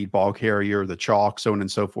undoubted lead ball carrier, the chalk, so on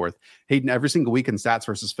and so forth, Hayden, every single week in stats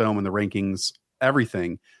versus film and the rankings,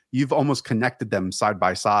 everything, you've almost connected them side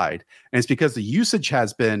by side. And it's because the usage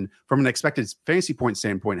has been, from an expected fantasy point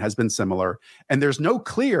standpoint, has been similar. And there's no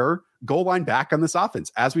clear goal line back on this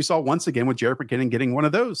offense, as we saw once again with Jerick McKinnon getting one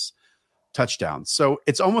of those touchdowns. So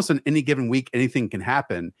it's almost in any given week, anything can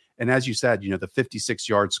happen. And as you said, the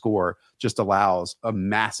 56-yard score just allows a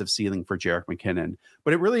massive ceiling for Jerick McKinnon.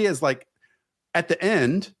 But it really is like, at the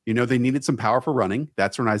end, they needed some power for running.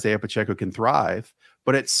 That's when Isaiah Pacheco can thrive.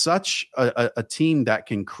 but it's such a team that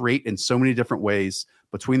can create in so many different ways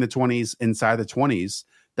between the 20s, inside the 20s,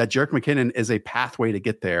 that Jerick McKinnon is a pathway to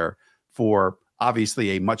get there for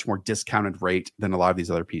obviously a much more discounted rate than a lot of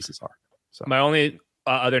these other pieces are. So my only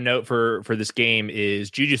other note for this game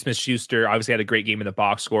is Juju Smith-Schuster obviously had a great game in the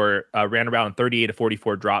box score, ran around 38 to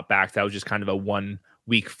 44 dropbacks. That was just kind of a 1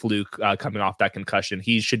 week fluke coming off that concussion.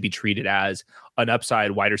 He should be treated as an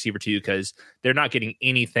upside wide receiver too, because they're not getting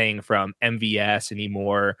anything from MVS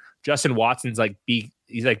anymore. Justin Watson's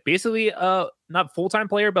he's like basically not full-time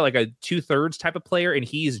player, but like a 2/3 type of player. And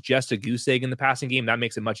he's just a goose egg in the passing game. That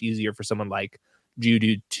makes it much easier for someone like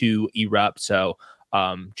Juju to erupt. So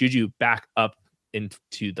Juju back up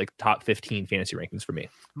into like top 15 fantasy rankings for me.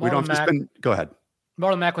 Go ahead.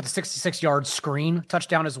 Marlon Mack with a 66-yard screen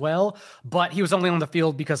touchdown as well, but he was only on the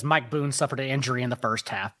field because Mike Boone suffered an injury in the first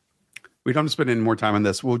half. We don't spend any more time on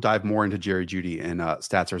this. We'll dive more into Jerry Jeudy and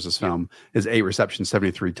stats versus film. His 8 reception,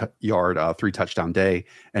 73-yard, 3-touchdown day.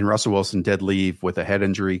 And Russell Wilson did leave with a head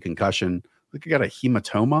injury, concussion. I think he got a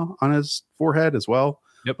hematoma on his forehead as well.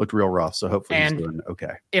 Yep. Looked real rough. So hopefully he's doing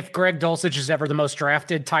okay. If Greg Dulcich is ever the most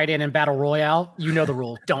drafted tight end in Battle Royale, you know the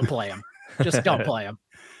rule. Don't play him. Just don't play him.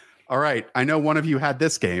 All right. I know one of you had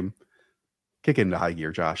this game. Kick into high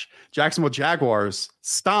gear, Josh. Jacksonville Jaguars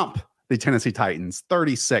stomp the Tennessee Titans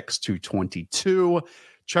 36-22.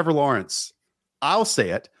 Trevor Lawrence, I'll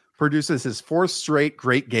say it, produces his 4th straight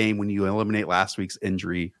great game when you eliminate last week's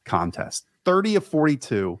injury contest. 30 of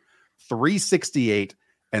 42, 368,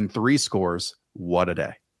 and 3 scores. What a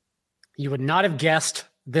day. You would not have guessed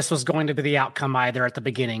this was going to be the outcome either at the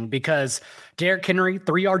beginning, because Derrick Henry,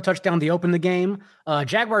 3-yard touchdown to open the game.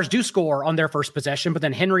 Jaguars do score on their first possession, but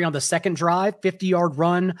then Henry on the second drive, 50-yard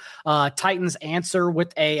run. Titans answer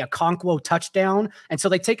with a Okonkwo touchdown. And so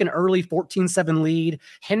they take an early 14-7 lead.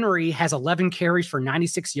 Henry has 11 carries for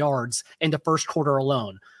 96 yards in the first quarter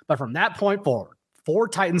alone. But from that point forward, 4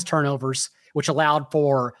 Titans turnovers, which allowed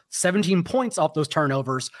for 17 points off those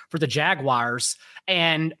turnovers for the Jaguars.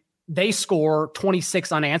 And they score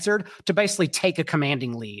 26 unanswered to basically take a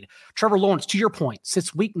commanding lead. Trevor Lawrence, to your point,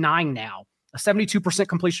 since week 9 now, a 72%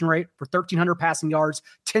 completion rate for 1,300 passing yards,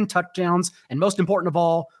 10 touchdowns, and most important of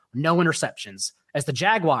all, no interceptions. As the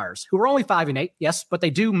Jaguars, who are only 5-8, yes, but they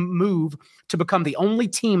do move to become the only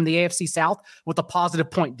team in the AFC South with a positive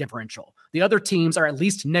point differential. The other teams are at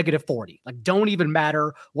least -40, like don't even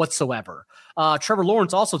matter whatsoever. Trevor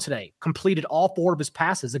Lawrence also today completed all 4 of his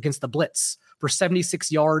passes against the blitz for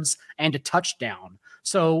 76 yards and a touchdown.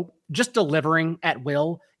 So just delivering at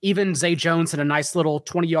will. Even Zay Jones had a nice little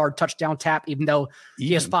 20-yard touchdown tap, even though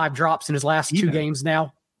he has 5 drops in his last 2 games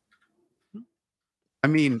now. I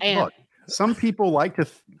mean, look, some people like to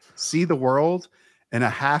see the world in a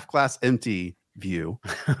half glass empty view.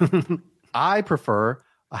 I prefer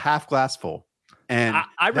a half glass full. And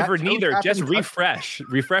I prefer neither. Just refresh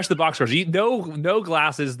the box scores. No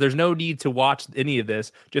glasses. There's no need to watch any of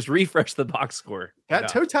this. Just refresh the box score. That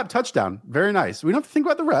toe tap touchdown, very nice. We don't have to think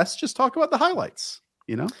about the rest. Just talk about the highlights.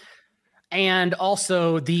 And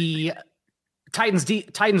also the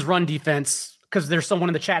Titans run defense, because there's someone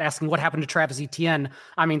in the chat asking what happened to Travis Etienne.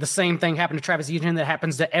 I mean, the same thing happened to Travis Etienne that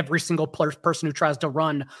happens to every single person who tries to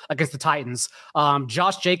run against the Titans.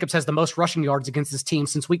 Josh Jacobs has the most rushing yards against this team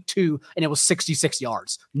since week 2, and it was 66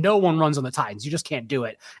 yards. No one runs on the Titans. You just can't do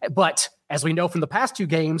it. But as we know from the past 2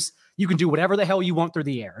 games, you can do whatever the hell you want through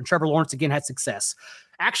the air. And Trevor Lawrence again had success.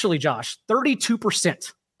 Actually, Josh,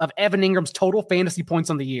 32% of Evan Ingram's total fantasy points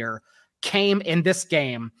on the year came in this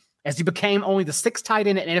game, as he became only the 6th tight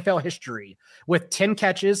end in NFL history with 10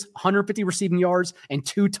 catches, 150 receiving yards, and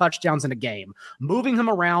 2 touchdowns in a game, moving him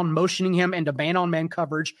around, motioning him into man-on-man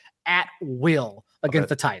coverage at will against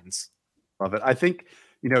the Titans. Love it. I think,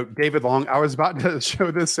 David Long, I was about to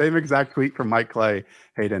show the same exact tweet from Mike Clay,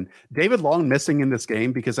 Hayden. David Long missing in this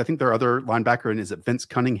game because I think their other linebacker is that Vince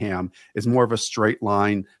Cunningham is more of a straight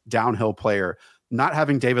line downhill player. Not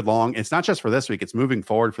having David Long, it's not just for this week, it's moving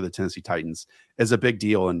forward for the Tennessee Titans, is a big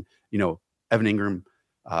deal. And, Evan Ingram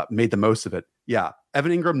made the most of it. Yeah.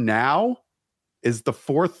 Evan Ingram now is the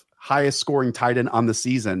 4th highest scoring tight end on the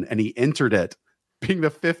season, and he entered it being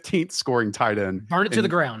the 15th scoring tight end. Burn it to the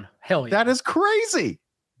ground. Hell yeah. That is crazy.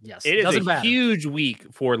 Yes. It is a huge week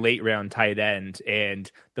for late round tight end.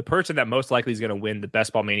 And the person that most likely is going to win the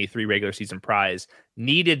Best Ball Mania 3 regular season prize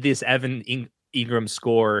needed this Evan Ingram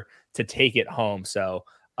score to take it home. So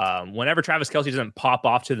whenever Travis Kelce doesn't pop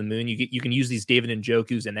off to the moon, you can use these David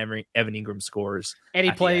Njoku's and Evan Ingram scores. And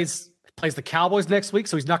he plays the Cowboys next week,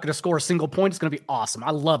 so he's not going to score a single point. It's going to be awesome.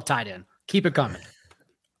 I love tight end. Keep it coming.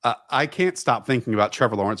 I can't stop thinking about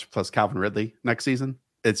Trevor Lawrence plus Calvin Ridley next season.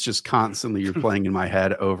 It's just constantly you're playing in my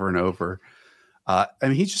head over and over. I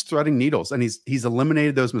mean, he's just threading needles, and he's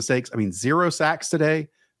eliminated those mistakes. I mean, 0 sacks today,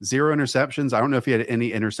 0 interceptions. I don't know if he had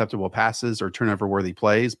any interceptable passes or turnover worthy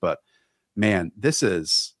plays, but man, this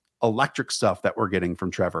is electric stuff that we're getting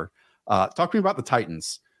from Trevor. Talk to me about the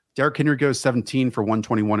Titans. Derrick Henry goes 17 for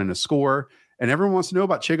 121 and a score. And everyone wants to know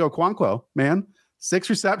about Chigo Okonkwo, man.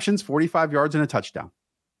 6 receptions, 45 yards, and a touchdown.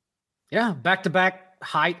 Yeah, back-to-back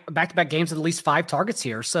games with at least 5 targets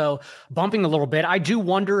here. So bumping a little bit. I do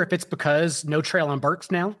wonder if it's because no Treylon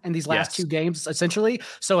Burks now in these last 2 games, essentially.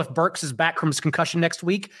 So if Burks is back from his concussion next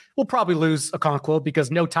week, we'll probably lose Okonkwo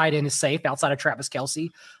because no tight end is safe outside of Travis Kelce.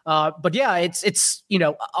 But yeah, it's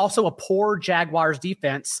also a poor Jaguars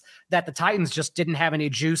defense that the Titans just didn't have any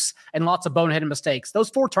juice and lots of boneheaded mistakes. Those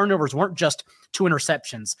 4 turnovers weren't just 2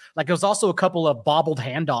 interceptions. Like, it was also a couple of bobbled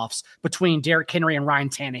handoffs between Derrick Henry and Ryan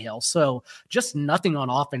Tannehill. So just nothing on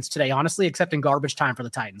offense today, honestly, except in garbage time for the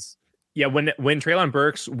Titans. Yeah, when Treylon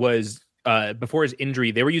Burks was before his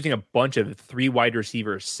injury, they were using a bunch of 3 wide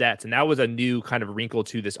receiver sets, and that was a new kind of wrinkle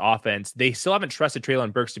to this offense. They still haven't trusted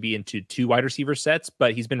Treylon Burks to be into 2 wide receiver sets,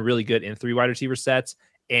 but he's been really good in 3 wide receiver sets.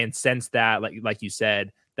 And since that, like you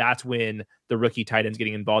said, that's when the rookie tight end's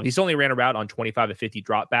getting involved. He's only ran a route on 25 to 50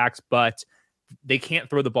 dropbacks, but they can't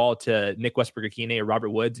throw the ball to Nick Westbrook-Akine or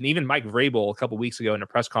Robert Woods. And even Mike Vrabel a couple weeks ago in a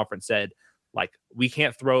press conference said, like, we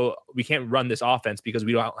can't run this offense because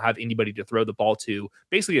we don't have anybody to throw the ball to.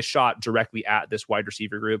 Basically a shot directly at this wide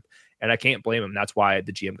receiver group. And I can't blame him. That's why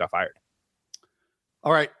the GM got fired.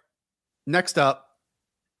 All right. Next up,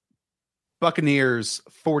 Buccaneers,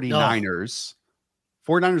 49ers.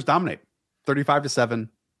 49ers dominate 35-7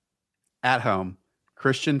 at home.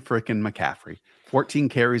 Christian frickin' McCaffrey, 14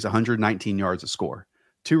 carries, 119 yards a score,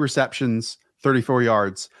 2 receptions, 34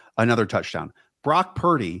 yards, another touchdown. Brock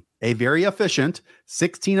Purdy, a very efficient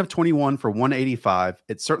 16 of 21 for 185.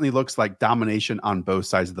 It certainly looks like domination on both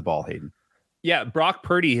sides of the ball, Hayden. Yeah, Brock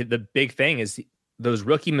Purdy, the big thing is those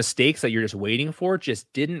rookie mistakes that you're just waiting for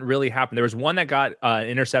just didn't really happen. There was one that got an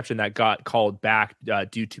interception that got called back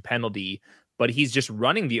due to penalty, but he's just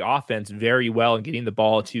running the offense very well and getting the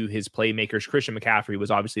ball to his playmakers. Christian McCaffrey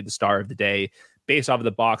was obviously the star of the day. Based off of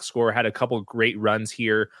the box score, had a couple of great runs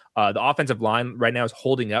here. The offensive line right now is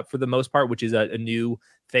holding up for the most part, which is a new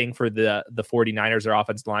thing for the 49ers. Their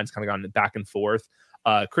offensive line's kind of gone back and forth.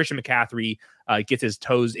 Christian McCaffrey gets his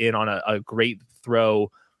toes in on a great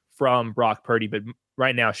throw from Brock Purdy, but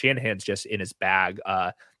right now Shanahan's just in his bag.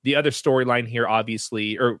 The other storyline here,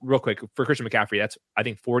 obviously, or real quick, for Christian McCaffrey, that's, I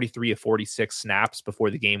think, 43 of 46 snaps before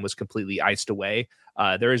the game was completely iced away.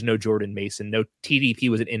 There is no Jordan Mason. No TDP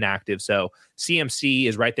was an inactive. So CMC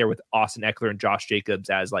is right there with Austin Eckler and Josh Jacobs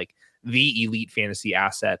as like the elite fantasy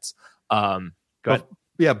assets.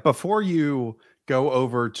 Before you go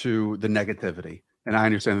over to the negativity, and I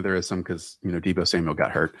understand that there is some because, Deebo Samuel got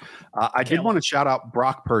hurt. I did want to shout out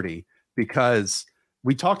Brock Purdy because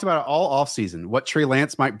we talked about it all offseason, what Trey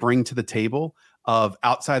Lance might bring to the table of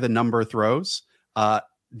outside the number throws.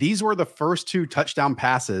 These were the first 2 touchdown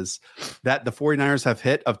passes that the 49ers have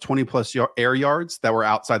hit of 20-plus air yards that were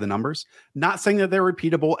outside the numbers. Not saying that they're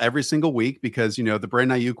repeatable every single week because, the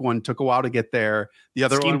Brandon Ayuk one took a while to get there. The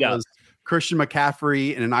other one was Christian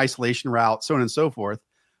McCaffrey in an isolation route, so on and so forth.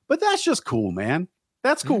 But that's just cool, man.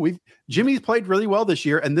 That's cool. Jimmy's played really well this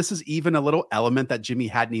year, and this is even a little element that Jimmy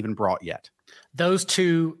hadn't even brought yet. Those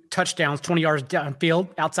 2 touchdowns, 20 yards downfield,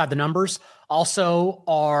 outside the numbers, also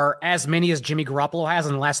are as many as Jimmy Garoppolo has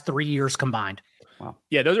in the last 3 years combined. Wow.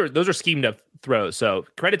 Yeah, those are schemed up throws. So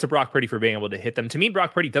credit to Brock Purdy for being able to hit them. To me,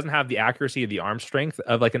 Brock Purdy doesn't have the accuracy of the arm strength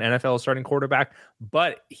of like an NFL starting quarterback,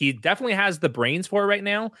 but he definitely has the brains for it right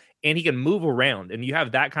now, and he can move around. And you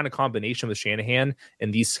have that kind of combination with Shanahan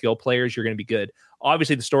and these skill players, you're going to be good.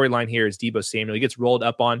 Obviously, the storyline here is Deebo Samuel. He gets rolled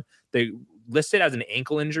up on. They listed as an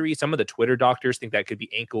ankle injury. Some of the Twitter doctors think that could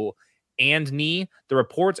be ankle and knee. The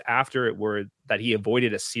reports after it were that he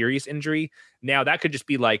avoided a serious injury. Now, that could just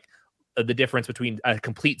be like the difference between a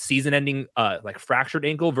complete season-ending like fractured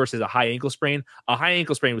ankle versus a high ankle sprain. A high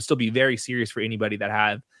ankle sprain would still be very serious for anybody that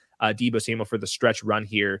had Deebo Samuel for the stretch run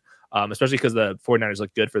here, especially because the 49ers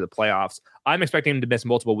look good for the playoffs. I'm expecting him to miss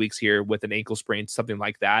multiple weeks here with an ankle sprain, something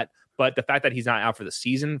like that. But the fact that he's not out for the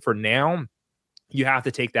season for now, you have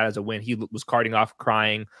to take that as a win. He was carting off,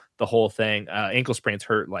 crying, the whole thing. Ankle sprains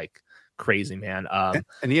hurt like crazy, man.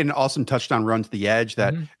 And he had an awesome touchdown run to the edge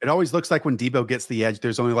that it always looks like when Deebo gets the edge,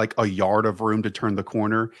 there's only like a yard of room to turn the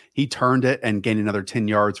corner. He turned it and gained another 10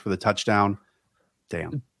 yards for the touchdown.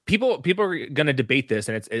 Damn. People are going to debate this,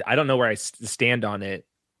 and I don't know where I stand on it.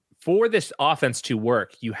 for this offense to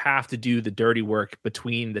work, you have to do the dirty work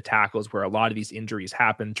between the tackles where a lot of these injuries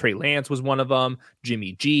happen. Trey Lance was one of them,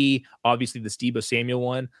 Jimmy G, obviously this Deebo Samuel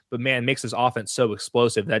one, but man, makes this offense so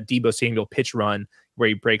explosive. That Deebo Samuel pitch run where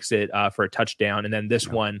he breaks it for a touchdown, and then this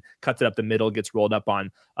one cuts it up the middle, gets rolled up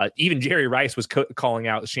on. Even Jerry Rice was calling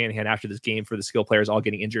out Shanahan after this game for the skill players all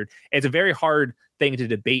getting injured. It's a very hard thing to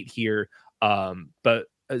debate here, but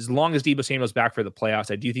as long as Deebo Samuel's back for the playoffs,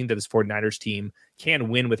 I do think that this 49ers team can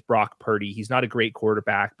win with Brock Purdy. He's not a great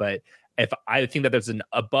quarterback, but I think that there's an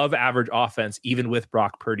above average offense, even with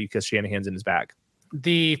Brock Purdy, because Shanahan's in his bag.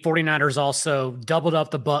 The 49ers also doubled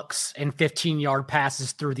up the Bucs in 15-yard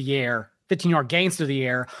passes through the air, 15-yard gains through the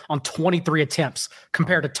air on 23 attempts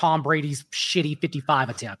compared to Tom Brady's shitty 55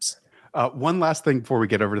 attempts. One last thing before we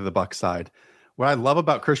get over to the Bucs side. What I love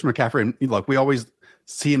about Christian McCaffrey, and look, we always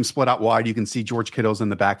see him split out wide. You can see George Kittle's in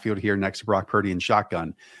the backfield here next to Brock Purdy in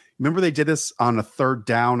shotgun. Remember they did this on a third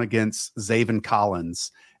down against Zaven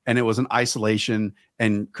Collins, and it was an isolation,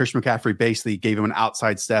 and Christian McCaffrey basically gave him an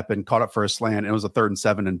outside step and caught up for a slant, and it was a 3rd and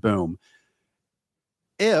 7, and boom.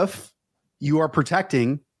 If you are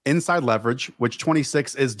protecting inside leverage, which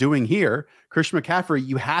 26 is doing here, Christian McCaffrey,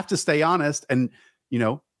 you have to stay honest and,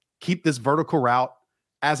 keep this vertical route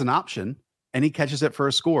as an option, and he catches it for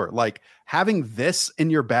a score. Like, having this in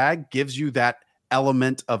your bag gives you that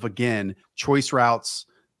element of, again, choice routes,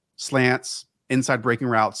 slants, inside breaking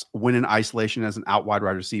routes, win in isolation as an out wide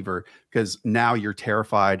wide receiver, because now you're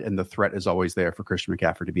terrified and the threat is always there for Christian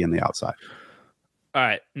McCaffrey to be on the outside. All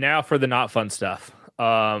right, now for the not fun stuff.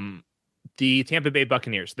 The Tampa Bay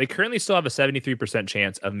Buccaneers, they currently still have a 73%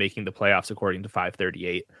 chance of making the playoffs according to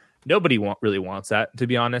 538. Nobody really wants that, to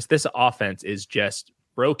be honest. This offense is just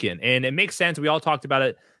broken, and it makes sense. We all talked about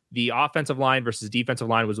it. The offensive line versus defensive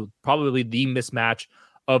line was probably the mismatch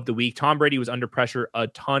of the week. Tom Brady was under pressure a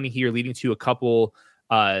ton here, leading to a couple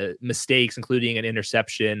mistakes, including an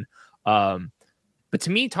interception. But to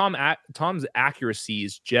me, Tom's accuracy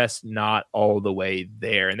is just not all the way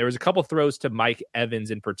there. And there was a couple throws to Mike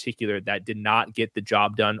Evans in particular that did not get the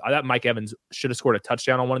job done. I thought Mike Evans should have scored a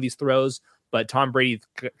touchdown on one of these throws, but Tom Brady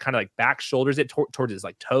kind of back shoulders it towards his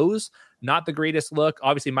toes. Not the greatest look.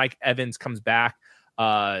 Obviously, Mike Evans comes back,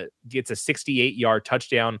 gets a 68-yard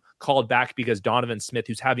touchdown called back because Donovan Smith,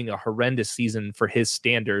 who's having a horrendous season for his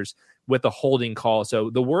standards, with a holding call. So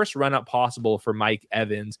the worst run up possible for Mike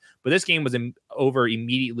Evans, but this game was over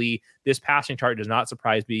immediately. This passing chart does not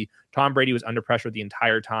surprise me. Tom Brady was under pressure the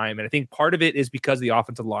entire time. And I think part of it is because of the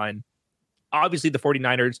offensive line. Obviously the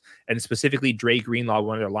 49ers, and specifically Dre Greenlaw,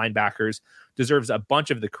 one of their linebackers, deserves a bunch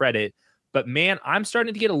of the credit. But man, I'm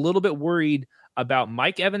starting to get a little bit worried about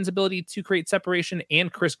Mike Evans' ability to create separation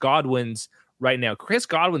and Chris Godwin's right now. Chris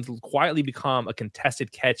Godwin's quietly become a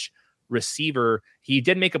contested catch receiver. He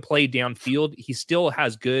did make a play downfield. He still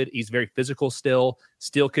has he's very physical still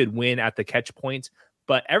could win at the catch point.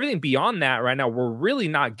 But everything beyond that right now, we're really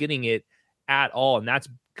not getting it at all. And that's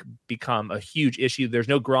become a huge issue. There's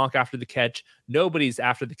no Gronk after the catch. Nobody's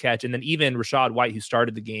after the catch. And then even Rachaad White, who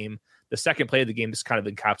started the game, the second play of the game, just kind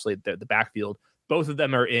of encapsulated the backfield. Both of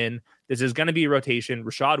them are in. This is going to be a rotation.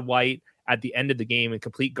 Rachaad White at the end of the game in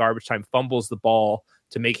complete garbage time fumbles the ball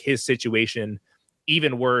to make his situation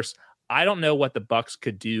even worse. I don't know what the Bucs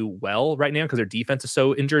could do well right now because their defense is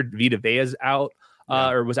so injured. Vita Vea's out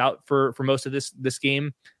or was out for most of this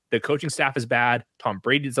game. The coaching staff is bad. Tom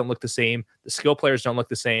Brady doesn't look the same. The skill players don't look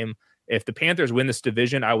the same. If the Panthers win this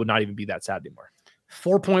division, I would not even be that sad anymore.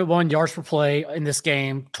 4.1 yards per play in this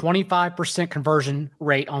game, 25% conversion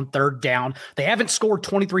rate on third down. They haven't scored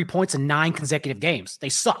 23 points in 9 consecutive games. They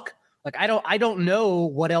suck. I don't know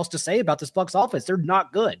what else to say about this Bucs offense. They're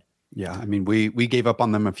not good. Yeah, I mean, we gave up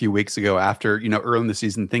on them a few weeks ago after, early in the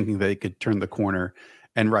season thinking they could turn the corner.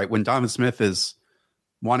 And right, when Donovan Smith is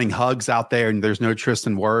wanting hugs out there and there's no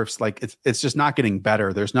Tristan Wirfs, it's just not getting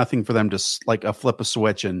better. There's nothing for them to flip a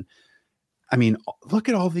switch. And I mean, look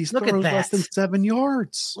at all these throws less than 7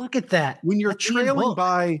 yards. Look at that. When you're trailing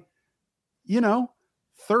by,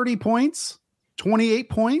 30 points, 28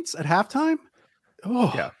 points at halftime.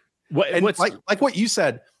 Oh, yeah. Like what you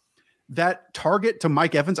said, that target to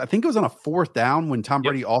Mike Evans, I think it was on a 4th down when Tom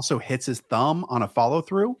Brady also hits his thumb on a follow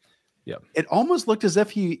through. Yeah. It almost looked as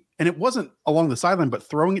if and it wasn't along the sideline, but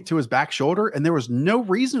throwing it to his back shoulder. And there was no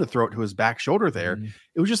reason to throw it to his back shoulder there. Mm-hmm.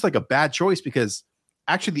 It was just a bad choice because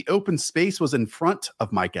actually the open space was in front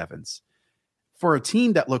of Mike Evans. For a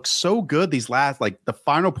team that looks so good these last, the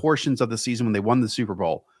final portions of the season when they won the Super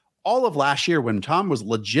Bowl, all of last year when Tom was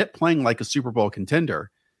legit playing like a Super Bowl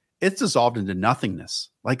contender, it's dissolved into nothingness.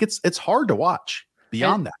 It's hard to watch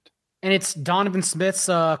beyond that. And it's Donovan Smith's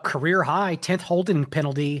career high 10th holding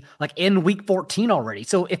penalty, like in week 14 already.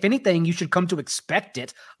 So if anything, you should come to expect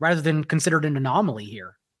it rather than consider it an anomaly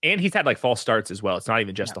here. And he's had like false starts as well. It's not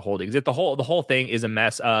even just the holdings. The whole thing is a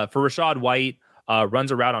mess. For Rachaad White,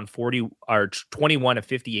 runs around on 40 or 21 of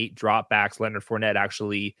 58 dropbacks. Leonard Fournette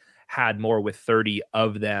actually had more with 30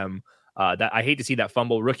 of them. That I hate to see that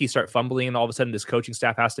fumble. Rookies start fumbling, and all of a sudden this coaching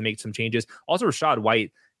staff has to make some changes. Also, Rachaad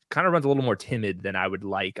White kind of runs a little more timid than I would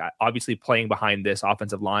like. Obviously, playing behind this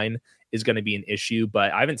offensive line is going to be an issue,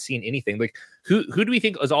 but I haven't seen anything. Like, who do we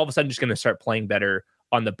think is all of a sudden just going to start playing better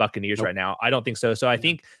on the Buccaneers right now? I don't think so. So I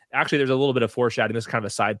think actually there's a little bit of foreshadowing. This is kind of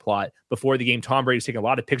a side plot. Before the game, Tom Brady's taking a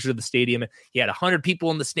lot of pictures of the stadium. He had 100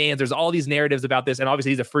 people in the stands. There's all these narratives about this, and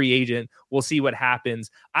obviously he's a free agent. We'll see what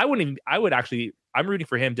happens. I'm rooting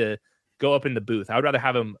for him to go up in the booth. I would rather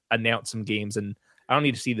have him announce some games, and I don't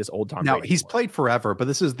need to see this old Tom Brady. Now, he's played forever, but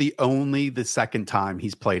this is the second time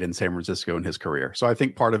he's played in San Francisco in his career. So I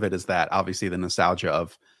think part of it is that, obviously, the nostalgia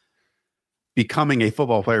of becoming a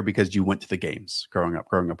football player because you went to the games growing up,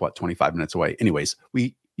 25 minutes away. Anyways,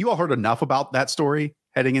 you all heard enough about that story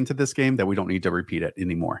heading into this game that we don't need to repeat it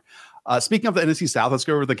anymore. Speaking of the NFC South, let's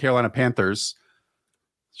go over to the Carolina Panthers.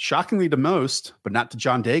 Shockingly to most, but not to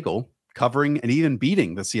John Daigle, covering and even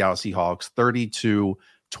beating the Seattle Seahawks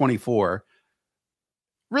 30-24.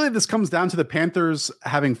 Really, this comes down to the Panthers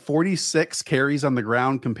having 46 carries on the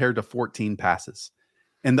ground compared to 14 passes.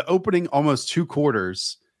 In the opening almost 2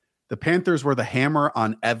 quarters, the Panthers were the hammer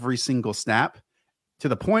on every single snap, to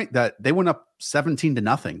the point that they went up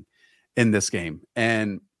 17-0 in this game.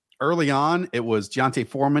 And early on, it was D'Onta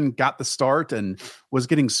Foreman got the start and was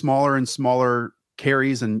getting smaller and smaller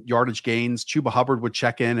carries and yardage gains. Chuba Hubbard would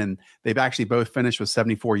check in, and they've actually both finished with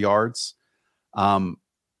 74 yards.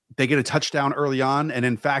 They get a touchdown early on. And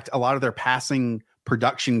in fact, a lot of their passing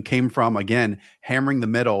production came from, again, hammering the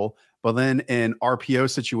middle. But then in RPO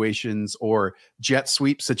situations or jet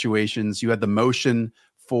sweep situations, you had the motion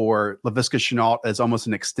for Laviska Shenault as almost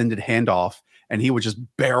an extended handoff, and he would just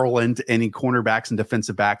barrel into any cornerbacks and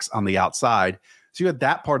defensive backs on the outside. So you had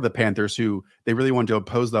that part of the Panthers who they really wanted to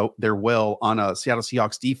oppose their will on a Seattle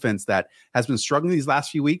Seahawks defense that has been struggling these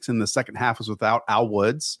last few weeks. And the second half was without Al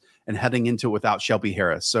Woods and heading into it without Shelby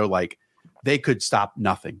Harris. So like they could stop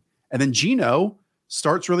nothing. And then Geno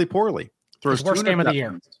starts really poorly. Throws his worst game of the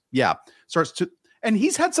year. Yeah. And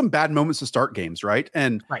he's had some bad moments to start games, right?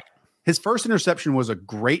 And his first interception was a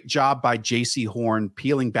great job by J.C. Horn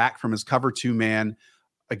peeling back from his cover 2 man,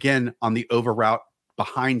 again, on the over route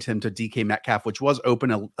behind him to DK Metcalf, which was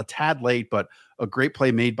open a tad late, but a great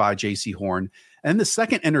play made by J.C. Horn. And the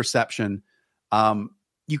second interception,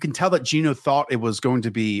 you can tell that Geno thought it was going to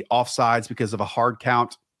be offsides because of a hard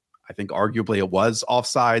count. I think arguably it was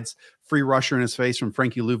offsides. Free rusher in his face from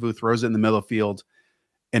Frankie Louvu, throws it in the middle of the field.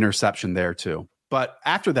 Interception there too. But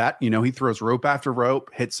after that, he throws rope after rope,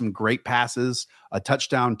 hits some great passes, a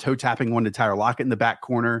touchdown, toe tapping one to Tyler Lockett in the back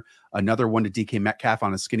corner, another one to DK Metcalf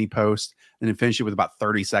on a skinny post, and then finish it with about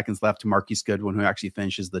 30 seconds left to Marquise Goodwin, who actually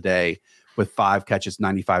finishes the day with 5 catches,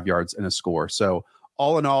 95 yards, and a score. So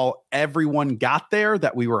all in all, everyone got there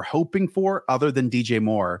that we were hoping for, other than DJ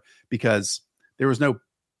Moore, because there was no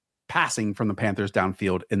passing from the Panthers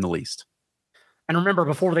downfield in the least. And remember,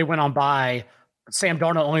 before they went on bye, Sam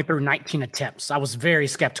Darnold only threw 19 attempts. I was very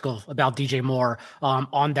skeptical about DJ Moore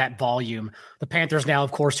on that volume. The Panthers now,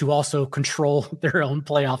 of course, who also control their own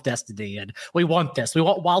playoff destiny. And we want this. We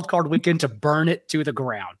want Wild Card Weekend to burn it to the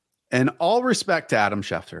ground. And all respect to Adam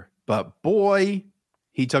Schefter, but boy,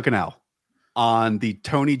 he took an L on the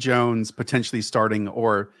Tony Jones potentially starting,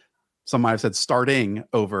 or some might have said starting,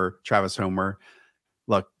 over Travis Homer.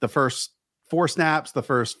 Look, the first 4 snaps, the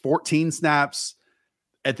first 14 snaps,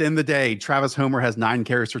 at the end of the day, Travis Homer has 9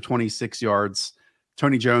 carries for 26 yards.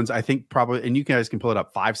 Tony Jones, I think probably, and you guys can pull it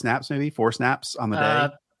up, 5 snaps, maybe 4 snaps on the day.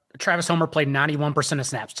 Travis Homer played 91% of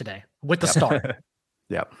snaps today with the start.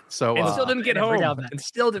 Yeah. So and still didn't get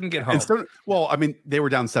home. Well, I mean, they were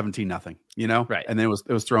down 17-0, right? And then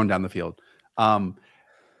it was thrown down the field.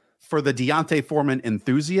 For the D'Onta Foreman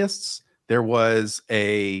enthusiasts, there was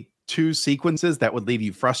 2 sequences that would leave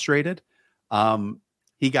you frustrated.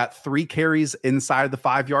 He got 3 carries inside the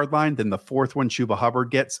 5-yard line. Then the 4th one, Chuba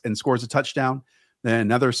Hubbard gets and scores a touchdown. Then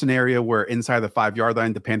another scenario where inside the 5-yard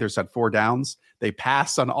line, the Panthers had 4 downs. They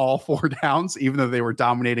passed on all 4 downs, even though they were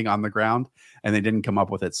dominating on the ground, and they didn't come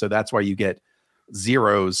up with it. So that's why you get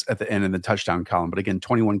zeros at the end in the touchdown column. But again,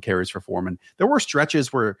 21 carries for Foreman. There were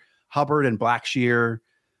stretches where Hubbard and Blackshear,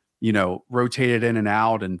 rotated in and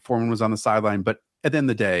out, and Foreman was on the sideline. But at the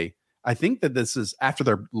end of the day, I think that this is after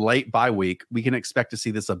their late bye week. We can expect to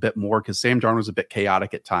see this a bit more because Sam Darnold's a bit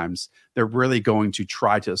chaotic at times. They're really going to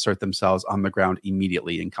try to assert themselves on the ground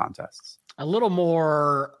immediately in contests. A little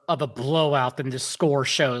more of a blowout than the score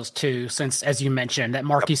shows too, since as you mentioned, that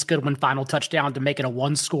Marquise Goodwin final touchdown to make it a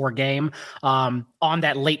 1-score game on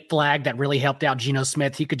that late flag that really helped out Geno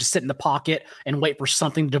Smith. He could just sit in the pocket and wait for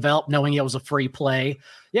something to develop, knowing it was a free play.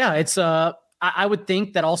 Yeah, it's I would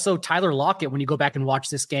think that also Tyler Lockett, when you go back and watch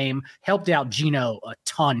this game, helped out Geno a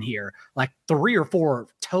ton here, like 3 or 4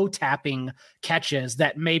 toe tapping catches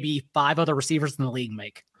that maybe 5 other receivers in the league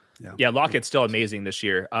make. Yeah, Lockett's still amazing this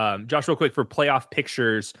year. Josh, real quick for playoff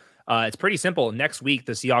pictures, it's pretty simple. Next week,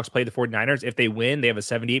 the Seahawks play the 49ers. If they win, they have a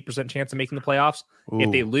 78% chance of making the playoffs. Ooh.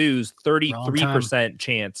 If they lose, 33%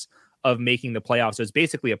 chance of making the playoffs. So it's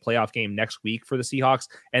basically a playoff game next week for the Seahawks.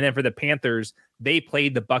 And then for the Panthers, they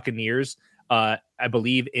played the Buccaneers, I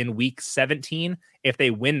believe, in week 17. If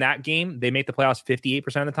they win that game, they make the playoffs 58%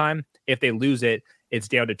 of the time. If they lose it, it's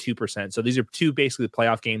down to 2%. So these are 2 basically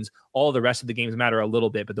playoff games. All the rest of the games matter a little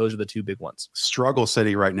bit, but those are the 2 big ones. Struggle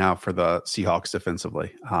city right now for the Seahawks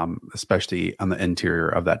defensively, especially on the interior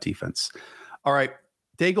of that defense. All right,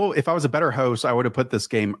 Daigle, if I was a better host, I would have put this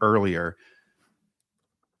game earlier.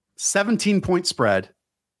 17-point spread.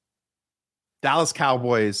 Dallas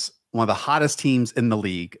Cowboys, one of the hottest teams in the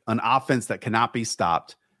league, an offense that cannot be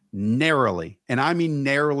stopped narrowly. And I mean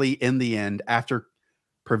narrowly in the end after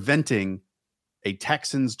preventing a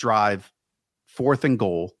Texans drive, 4th and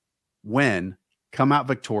goal, win, come out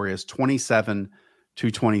victorious,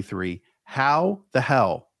 27-23. How the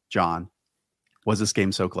hell, John, was this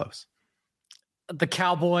game so close? The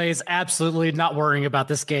Cowboys absolutely not worrying about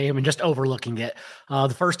this game and just overlooking it. The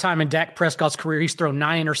first time in Dak Prescott's career, he's thrown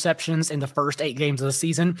 9 interceptions in the first 8 games of the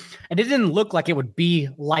season. And it didn't look like it would be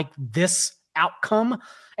like this outcome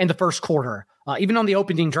in the first quarter. Even on the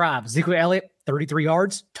opening drive, Ezekiel Elliott, 33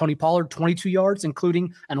 yards, Tony Pollard, 22 yards,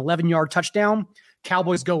 including an 11-yard touchdown.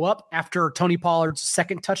 Cowboys go up after Tony Pollard's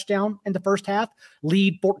second touchdown in the first half,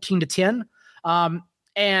 lead 14-10.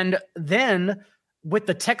 And then with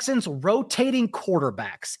the Texans rotating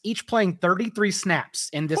quarterbacks, each playing 33 snaps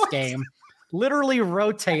in this game, literally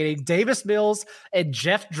rotating Davis Mills and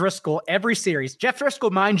Jeff Driscoll every series. Jeff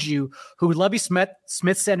Driscoll, mind you, who Lovie Smith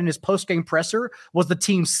said in his post-game presser was the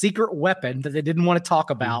team's secret weapon that they didn't want to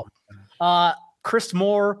talk about. Chris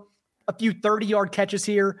Moore, a few 30-yard catches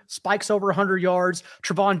here, spikes over 100 yards.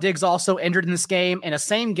 Trevon Diggs also injured in this game, in a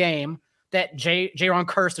same game that Jaron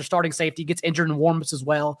Kearse, their starting safety, gets injured in warm-ups as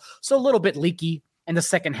well. So a little bit leaky in the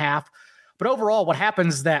second half. But overall, what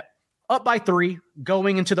happens is that up by 3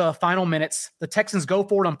 going into the final minutes, the Texans go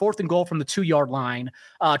for it on 4th and goal from the 2-yard line,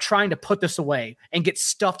 trying to put this away and get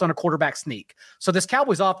stuffed on a quarterback sneak. So this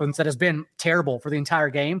Cowboys offense that has been terrible for the entire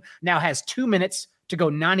game now has 2 minutes to go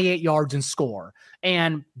 98 yards and score.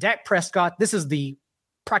 And Dak Prescott, this is the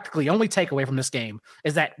practically only takeaway from this game,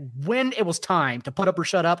 is that when it was time to put up or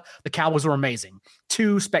shut up, the Cowboys were amazing.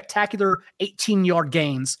 2 spectacular 18-yard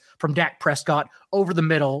gains from Dak Prescott over the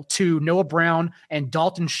middle to Noah Brown and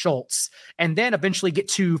Dalton Schultz, and then eventually get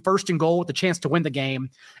to 1st and goal with a chance to win the game.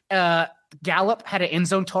 Gallup had an end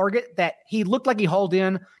zone target that he looked like he hauled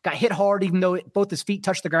in, got hit hard, even though both his feet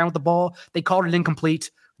touched the ground with the ball. They called it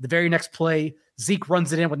incomplete. The very next play, Zeke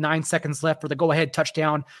runs it in with 9 seconds left for the go-ahead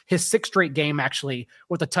touchdown. His 6th straight game, actually,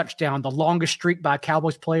 with a touchdown, the longest streak by a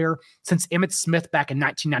Cowboys player since Emmitt Smith back in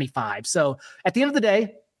 1995. So at the end of the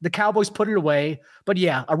day, the Cowboys put it away. But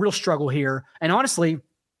yeah, a real struggle here. And honestly,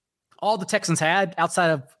 all the Texans had outside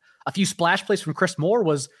of a few splash plays from Chris Moore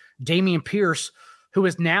was Dameon Pierce, who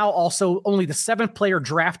is now also only the 7th player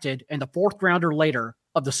drafted and the 4th rounder later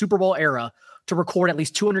of the Super Bowl era to record at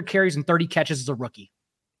least 200 carries and 30 catches as a rookie.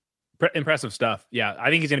 Impressive stuff. Yeah, I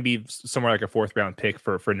think he's going to be somewhere like a 4th round pick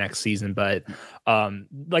for next season. But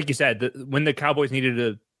like you said, when the Cowboys needed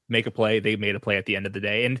to make a play, they made a play at the end of the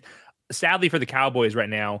day. And sadly for the Cowboys right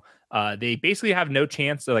now, they basically have no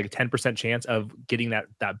chance, like a 10% chance of getting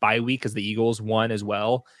that bye week because the Eagles won as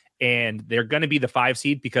well. And they're going to be the 5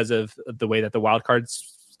 seed because of the way that the wild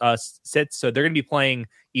cards sits. So they're going to be playing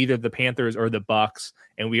either the Panthers or the Bucks.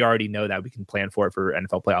 And we already know that we can plan for it for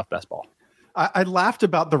NFL playoff best ball. I laughed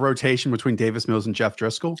about the rotation between Davis Mills and Jeff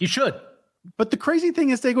Driscoll. You should. But the crazy thing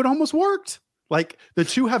is, it almost worked. Like, the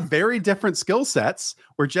two have very different skill sets,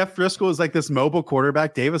 where Jeff Driscoll is like this mobile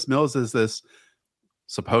quarterback. Davis Mills is this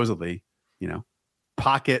supposedly,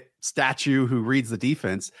 pocket statue who reads the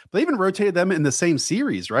defense. But they even rotated them in the same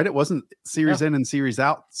series, right? It wasn't series in and series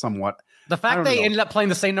out somewhat. The fact they ended up playing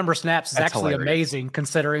the same number of snaps is actually hilarious. Amazing,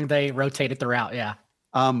 considering they rotated throughout. Yeah.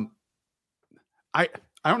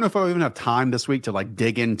 I don't know if I even have time this week to like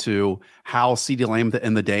dig into how CeeDee Lamb at the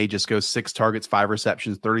end of the day just goes 6 targets, 5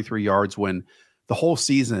 receptions, 33 yards when the whole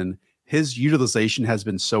season his utilization has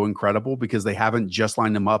been so incredible because they haven't just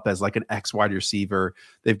lined him up as like an X wide receiver.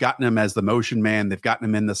 They've gotten him as the motion man. They've gotten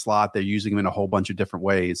him in the slot. They're using him in a whole bunch of different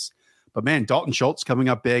ways. But man, Dalton Schultz coming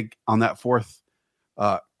up big on that fourth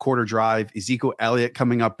quarter drive. Ezekiel Elliott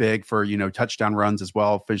coming up big for, touchdown runs as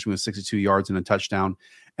well, finishing with 62 yards and a touchdown.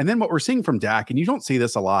 And then what we're seeing from Dak, and you don't see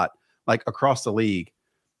this a lot, like across the league,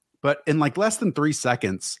 but in like less than 3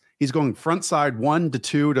 seconds, he's going front side 1 to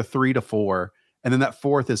 2 to 3 to 4. And then that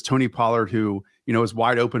fourth is Tony Pollard, who, is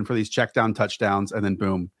wide open for these check down touchdowns. And then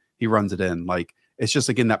boom, he runs it in. Like, it's just,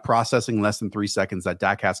 again, that processing less than 3 seconds that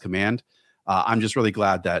Dak has command. I'm just really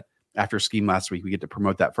glad that after scheme last week, we get to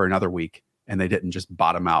promote that for another week. And they didn't just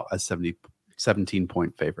bottom out as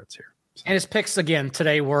 17-point favorites here. So. And his picks again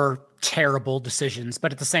today were terrible decisions.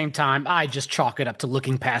 But at the same time, I just chalk it up to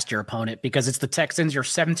looking past your opponent because it's the Texans, your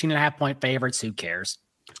 17.5-point favorites. Who cares?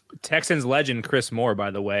 Texans legend Chris Moore,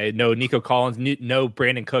 by the way. No Nico Collins, no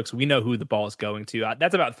Brandon Cooks. We know who the ball is going to.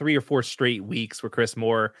 That's about 3 or 4 straight weeks where Chris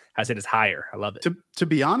Moore has hit his higher. I love it. To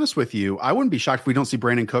be honest with you, I wouldn't be shocked if we don't see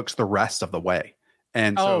Brandon Cooks the rest of the way.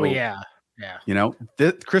 And yeah.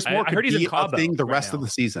 Chris Moore could he's be in Cabo a thing the right rest now. of the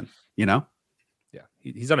season. Yeah,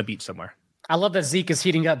 he's on a beach somewhere. I love that Zeke is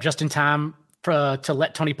heating up just in time to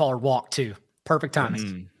let Tony Pollard walk too. Perfect timing.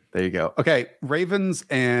 Mm-hmm. There you go. Okay, Ravens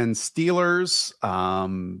and Steelers.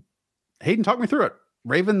 Hayden, talk me through it.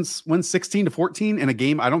 Ravens win 16-14 in a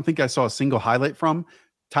game I don't think I saw a single highlight from.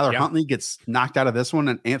 Tyler Huntley gets knocked out of this one,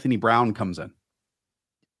 and Anthony Brown comes in.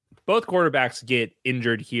 Both quarterbacks get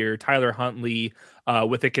injured here. Tyler Huntley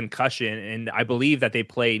with a concussion, and I believe that they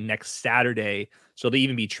play next Saturday, so it'll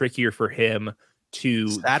even be trickier for him to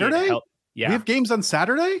Saturday. Yeah, we have games on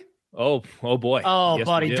Saturday. Oh boy. Oh, yes,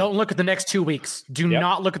 buddy, don't look at the next 2 weeks. Do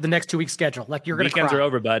not look at the next 2 weeks schedule. Like you're gonna Weekends cry. are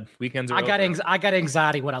over, bud. Weekends are over. I got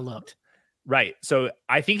anxiety when I looked. Right. So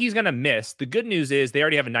I think he's going to miss. The good news is they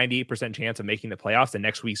already have a 98% chance of making the playoffs. The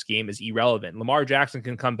next week's game is irrelevant. Lamar Jackson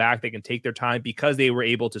can come back. They can take their time because they were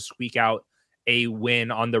able to squeak out a win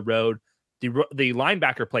on the road. The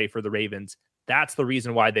linebacker play for the Ravens, that's the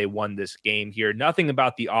reason why they won this game here. Nothing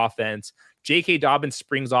about the offense. J.K. Dobbins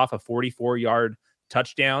springs off a 44-yard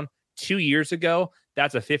touchdown. 2 years ago,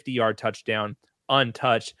 that's a 50-yard touchdown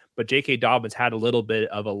untouched. But J.K. Dobbins had a little bit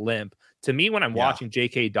of a limp. To me, when I'm watching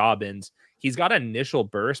J.K. Dobbins, he's got an initial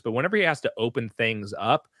burst, but whenever he has to open things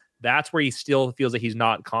up, that's where he still feels like he's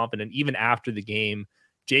not confident. Even after the game,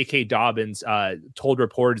 J.K. Dobbins told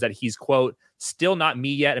reporters that he's, quote, still not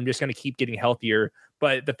me yet. I'm just going to keep getting healthier.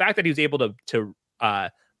 But the fact that he was able to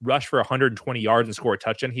rush for 120 yards and score a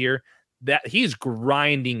touchdown here, that he's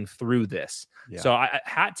grinding through this. Yeah. So I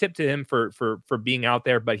hat tip to him for being out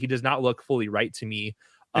there, but he does not look fully right to me.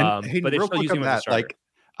 But they're still using him as a starter.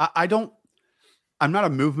 Like, I'm not a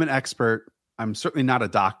movement expert. I'm certainly not a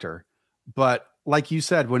doctor, but like you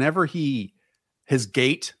said, whenever his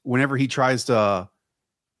gait, whenever he tries to,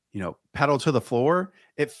 pedal to the floor,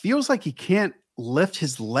 it feels like he can't lift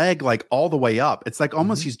his leg like all the way up. It's like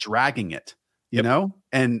almost he's dragging it, you know,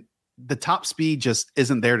 and the top speed just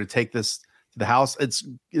isn't there to take this to the house. It's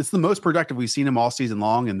the most productive we've seen him all season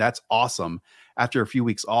long. And that's awesome after a few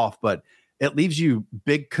weeks off, but it leaves you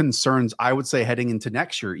big concerns, I would say, heading into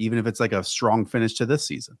next year, even if it's like a strong finish to this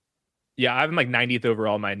season. Yeah, I'm like 90th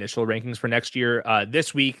overall in my initial rankings for next year.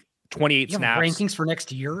 This week, 28 snaps. Rankings for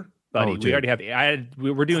next year? Buddy, we already have.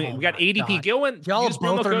 We got ADP. Gillen, y'all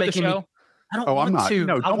both are making me. I don't want to.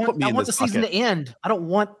 No, don't put me in this bucket. I want the season to end. I don't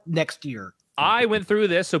want next year. I went through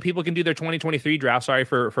this so people can do their 2023 draft. Sorry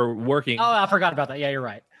for working. Oh, I forgot about that. Yeah, you're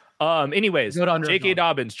right. Anyways, J.K.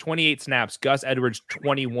 Dobbins, 28 snaps. Gus Edwards,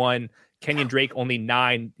 21. Kenyon Drake, only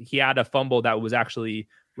 9. He had a fumble that was actually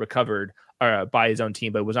recovered by his own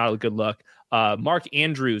team, but it was not a good look. Mark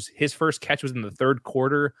Andrews, his first catch was in the third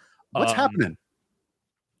quarter. What's happening?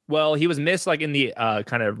 Well, he was missed like in the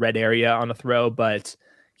kind of red area on a throw, but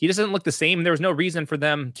he just doesn't look the same. There was no reason for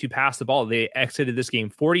them to pass the ball. They exited this game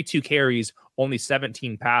 42 carries, only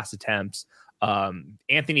 17 pass attempts.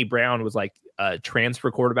 Anthony Brown was like a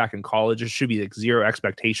transfer quarterback in college. There should be like zero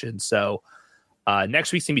expectations. So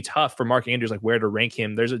next week's gonna be tough for Mark Andrews, like where to rank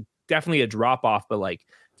him. There's definitely a drop off, but like,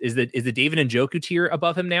 is the David Njoku tier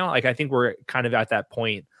above him now? Like, I think we're kind of at that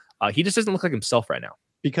point. He just doesn't look like himself right now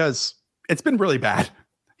because it's been really bad.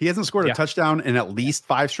 He hasn't scored a touchdown in at least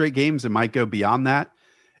 5 straight games. It might go beyond that.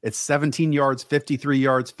 It's 17 yards, 53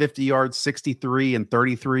 yards, 50 yards, 63 and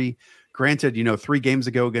 33. Granted, 3 games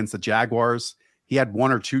ago against the Jaguars, he had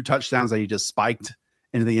 1 or 2 touchdowns that he just spiked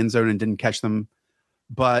into the end zone and didn't catch them.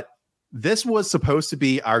 But this was supposed to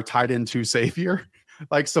be our tight end 2 savior.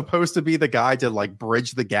 like supposed to be the guy to like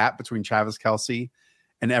bridge the gap between Travis Kelce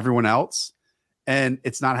and everyone else. And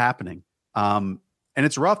it's not happening. And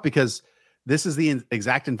it's rough because this is the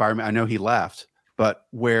exact environment. I know he left, but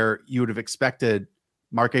where you would have expected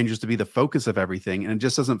Mark Andrews to be the focus of everything. And it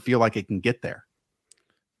just doesn't feel like it can get there.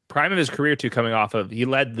 Prime of his career too, coming off of, he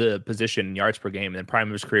led the position in yards per game, and then prime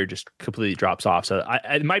of his career just completely drops off. So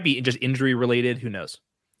it might be just injury related. Who knows?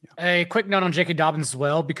 A quick note on J.K. Dobbins as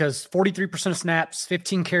well, because 43% of snaps,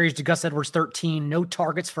 15 carries to Gus Edwards, 13, no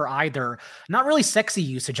targets for either. Not really sexy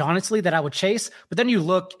usage, honestly, that I would chase. But then you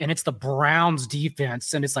look and it's the Browns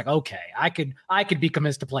defense, and it's like, okay, I could be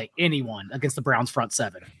convinced to play anyone against the Browns front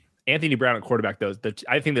seven. Anthony Brown at quarterback, though,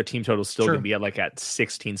 I think their team total is still going to be at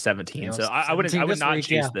 16, 17. So I would not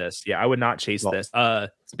chase this. Yeah, I would not chase this.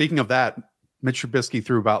 Speaking of that, Mitch Trubisky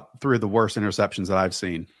threw about 3 of the worst interceptions that I've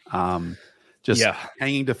seen.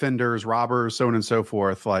 Hanging defenders, robbers, so on and so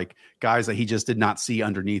forth, like guys that he just did not see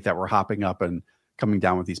underneath that were hopping up and coming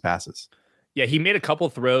down with these passes. Yeah, he made a couple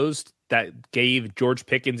throws that gave George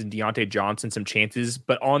Pickens and Deontay Johnson some chances,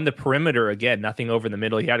 but on the perimeter, again, nothing over the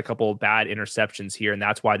middle. He had a couple of bad interceptions here, and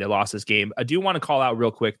that's why they lost this game. I do want to call out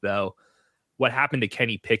real quick, though, what happened to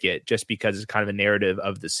Kenny Pickett, just because it's kind of a narrative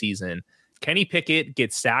of the season. Kenny Pickett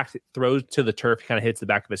gets sacked, throws to the turf, kind of hits the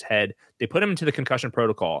back of his head. They put him into the concussion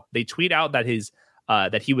protocol. They tweet out that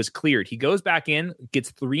that he was cleared. He goes back in,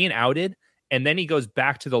 gets 3 and outed, and then he goes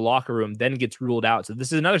back to the locker room, then gets ruled out. So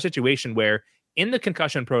this is another situation where in the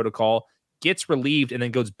concussion protocol, gets relieved, and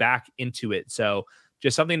then goes back into it. So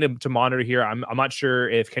just something to monitor here. I'm not sure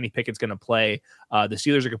if Kenny Pickett's going to play. The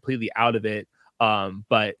Steelers are completely out of it.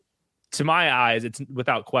 But to my eyes, it's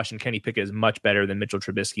without question, Kenny Pickett is much better than Mitchell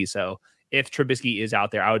Trubisky. So if Trubisky is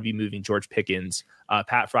out there, I would be moving George Pickens,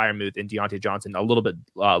 Pat Freiermuth, and Deontay Johnson a little bit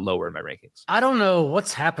lower in my rankings. I don't know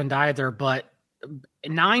what's happened either, but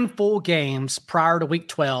 9 full games prior to week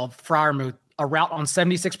 12, Freiermuth, a route on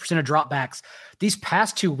 76% of dropbacks. These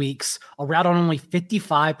past 2 weeks, a route on only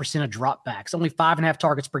 55% of dropbacks, only 5.5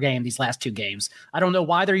 targets per game these last 2 games. I don't know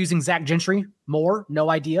why they're using Zach Gentry more, no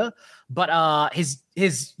idea, but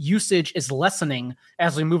his usage is lessening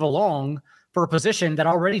as we move along for a position that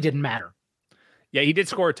already didn't matter. Yeah, he did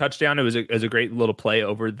score a touchdown. It was a great little play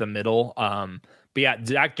over the middle. But yeah,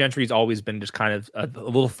 Zach Gentry's always been just kind of a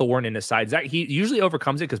little thorn in his side. Zach, he usually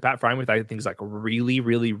overcomes it because Pat Freiermuth, I think, is like really,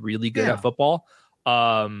 really, really good at football.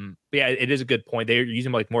 But yeah, it is a good point. They're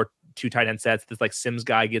using like more 2 tight end sets. This like Sims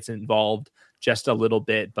guy gets involved just a little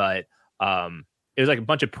bit, but it was like a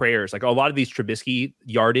bunch of prayers. Like a lot of these Trubisky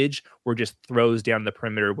yardage were just throws down the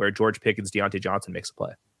perimeter where George Pickens, Deontay Johnson makes a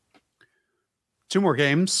play. 2 more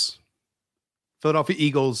games. Philadelphia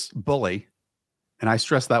Eagles bully, and I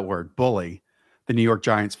stress that word, bully, the New York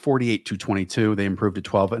Giants 48-22. They improved to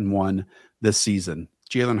 12-1 this season.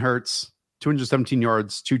 Jalen Hurts, 217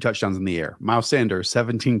 yards, 2 touchdowns in the air. Miles Sanders,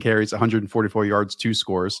 17 carries, 144 yards, 2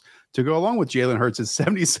 scores. To go along with Jalen Hurts is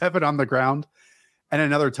 77 on the ground and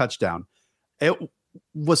another touchdown. It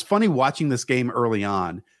was funny watching this game early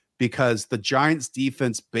on because the Giants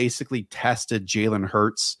defense basically tested Jalen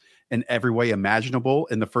Hurts in every way imaginable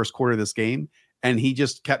in the first quarter of this game. And he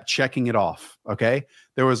just kept checking it off. Okay.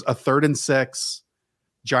 There was a 3rd and 6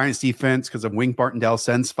 Giants defense because of Wink Martindale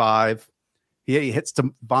sends 5. He hits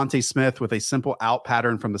Devontae Smith with a simple out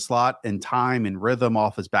pattern from the slot and time and rhythm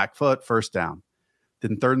off his back foot, first down.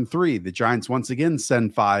 Then 3rd and 3, the Giants once again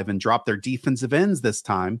send 5 and drop their defensive ends this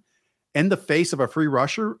time in the face of a free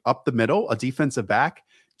rusher up the middle, a defensive back.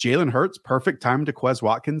 Jalen Hurts, perfect time to Quez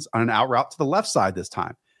Watkins on an out route to the left side this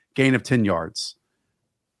time. Gain of 10 yards.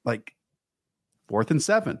 Like 4th and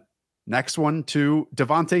 7. Next one to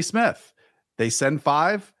Devontae Smith. They send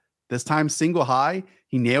 5. This time single high.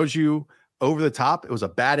 He nails you over the top. It was a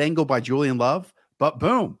bad angle by Julian Love, but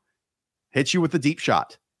boom, hits you with the deep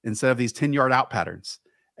shot instead of these 10-yard out patterns.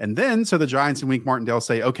 And then, so the Giants and Wink Martindale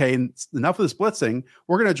say, okay, enough of this blitzing.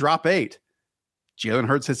 We're going to drop 8. Jalen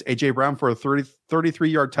Hurts hits A.J. Brown for a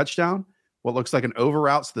 33-yard touchdown. What looks like an over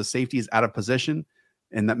route, so the safety is out of position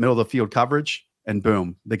in that middle of the field coverage. And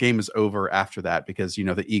boom, the game is over after that because, you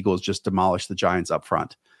know, the Eagles just demolished the Giants up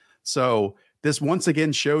front. So this once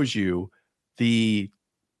again shows you the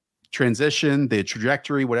transition, the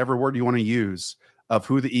trajectory, whatever word you want to use, of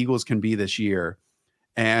who the Eagles can be this year.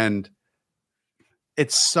 And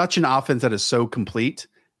it's such an offense that is so complete.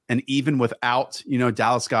 And even without, you know,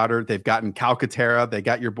 Dallas Goedert, they've gotten Calcaterra. They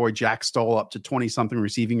got your boy Jack Stoll up to 20-something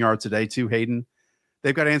receiving yards today too, Hayden.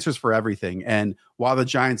 They've got answers for everything. And while the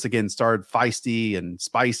Giants, again, started feisty and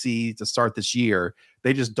spicy to start this year,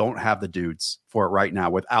 they just don't have the dudes for it right now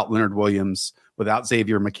without Leonard Williams, without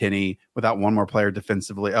Xavier McKinney, without one more player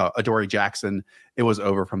defensively, Adoree Jackson. It was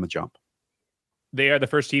over from the jump. They are the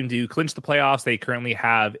first team to clinch the playoffs. They currently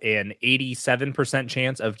have an 87%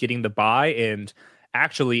 chance of getting the bye. And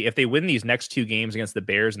actually, if they win these next two games against the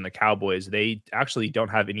Bears and the Cowboys, they actually don't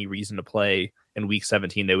have any reason to play in week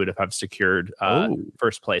 17. They would have secured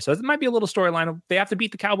first place. So it might be a little storyline. They have to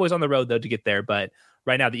beat the Cowboys on the road, though, to get there. But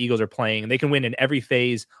right now, the Eagles are playing, and they can win in every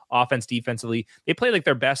phase, offense, defensively. They play like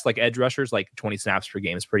their best, like edge rushers, like 20 snaps per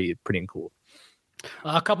game. It's pretty cool.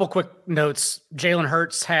 A couple quick notes. Jalen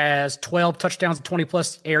Hurts has 12 touchdowns and 20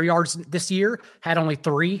 plus air yards this year, had only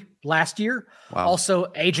 3 last year. Wow. Also,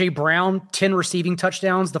 AJ Brown, 10 receiving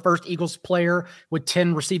touchdowns, the first Eagles player with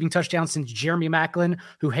 10 receiving touchdowns since Jeremy Maclin,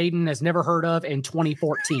 who Hayden has never heard of, in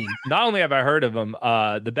 2014. Not only have I heard of him,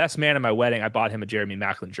 the best man at my wedding, I bought him a Jeremy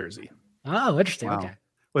Maclin jersey. Oh, interesting. Wow. Okay.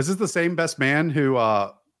 Was this the same best man who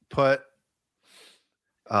put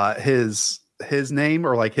his name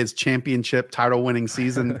or like his championship title winning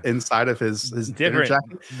season inside of his dinner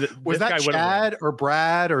jacket? Was that Chad or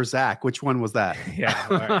Brad or Zach? Which one was that? Yeah.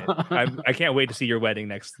 All right. I can't wait to see your wedding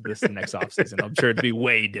next offseason. I'm sure it'd be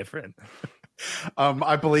way different.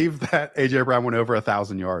 I believe that AJ Brown went over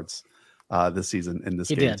 1,000 yards this season in this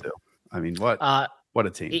game too. I mean, what a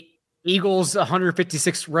team. Eagles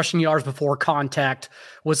 156 rushing yards before contact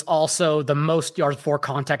was also the most yards before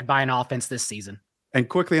contact by an offense this season. And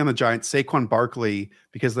quickly on the Giants, Saquon Barkley,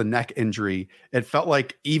 because of the neck injury, it felt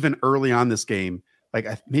like even early on this game, like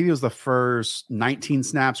maybe it was the first 19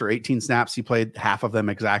 snaps or 18 snaps, he played half of them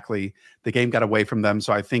exactly. The game got away from them,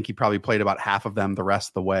 so I think he probably played about half of them the rest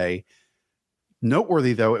of the way.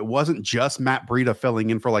 Noteworthy, though, it wasn't just Matt Breida filling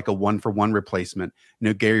in for like a 1-for-1 replacement.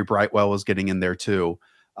 Gary Brightwell was getting in there too.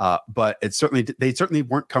 But they certainly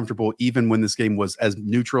weren't comfortable, even when this game was as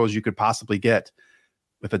neutral as you could possibly get,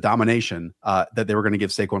 with a domination, that they were going to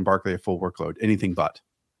give Saquon Barkley a full workload. Anything but.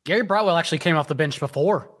 Gary Brightwell actually came off the bench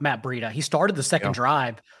before Matt Breida. He started the second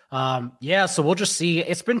drive. So we'll just see.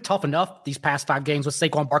 It's been tough enough these past 5 games with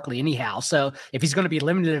Saquon Barkley anyhow. So if he's going to be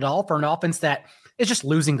limited at all for an offense that is just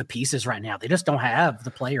losing the pieces right now, they just don't have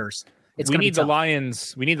the players. We need the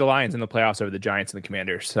Lions. We need the Lions in the playoffs over the Giants and the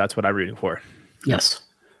Commanders. So that's what I'm rooting for. Yes.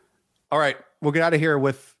 All right, we'll get out of here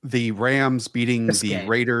with the Rams beating the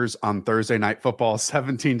Raiders on Thursday Night Football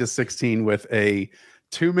 17-16 with a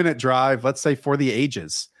 2-minute drive, let's say for the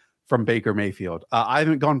ages, from Baker Mayfield. I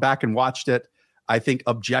haven't gone back and watched it. I think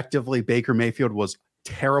objectively Baker Mayfield was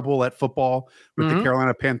terrible at football with the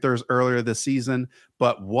Carolina Panthers earlier this season,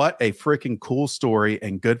 but what a freaking cool story,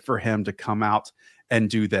 and good for him to come out and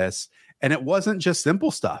do this. And it wasn't just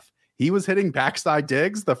simple stuff. He was hitting backside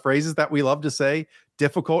digs, the phrases that we love to say,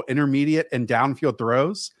 difficult, intermediate, and downfield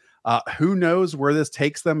throws. Who knows where this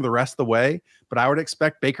takes them the rest of the way, but I would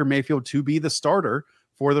expect Baker Mayfield to be the starter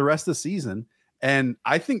for the rest of the season. And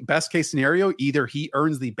I think best case scenario, either he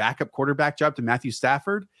earns the backup quarterback job to Matthew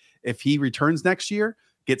Stafford if he returns next year,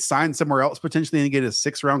 gets signed somewhere else potentially, and get a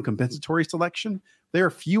 6th-round compensatory selection. There are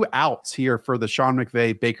a few outs here for the Sean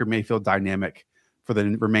McVay, Baker Mayfield dynamic for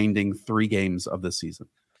the remaining 3 games of the season.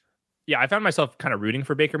 Yeah, I found myself kind of rooting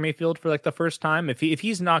for Baker Mayfield for like the first time. If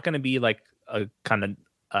he's not going to be like a kind of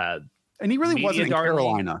and he really wasn't in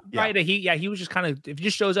Carolina, right? He was just kind of, if he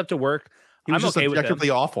just shows up to work, he was just objectively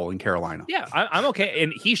awful in Carolina. Yeah, I'm okay,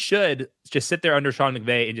 and he should just sit there under Sean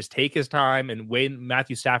McVay and just take his time. And when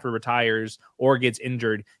Matthew Stafford retires or gets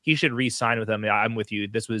injured, he should re-sign with him. I'm with you.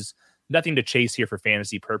 This was nothing to chase here for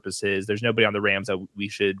fantasy purposes. There's nobody on the Rams that we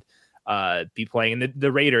should be playing. And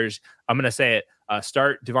the Raiders, I'm going to say it,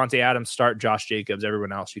 start Devontae Adams, start Josh Jacobs.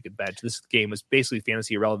 Everyone else you could bench. This game was basically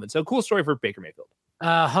fantasy irrelevant. So cool story for Baker Mayfield.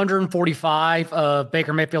 145 of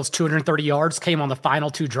Baker Mayfield's 230 yards came on the final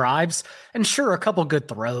 2 drives. And sure, a couple good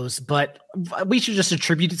throws, but we should just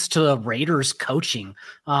attribute it to the Raiders coaching.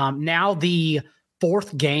 Now the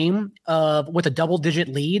 4th game with a double-digit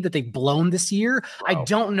lead that they've blown this year. Wow. I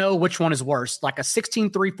don't know which one is worse, like a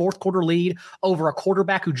 16-3 fourth quarter lead over a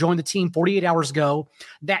quarterback who joined the team 48 hours ago,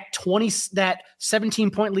 that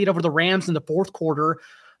 17-point lead over the Rams in the 4th quarter,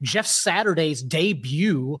 Jeff Saturday's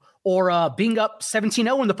debut, or being up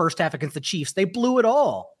 17-0 in the first half against the Chiefs. They blew it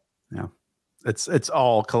all. Yeah, it's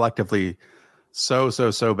all collectively so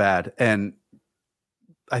bad. And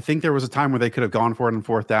I think there was a time where they could have gone for it on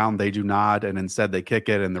 4th down. They do not, and instead they kick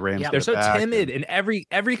it, and the Rams. They're so timid in every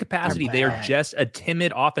capacity. They are just a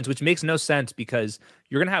timid offense, which makes no sense because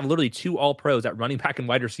you're going to have literally 2 all-pros at running back and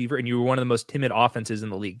wide receiver, and you were one of the most timid offenses in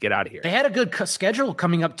the league. Get out of here. They had a good schedule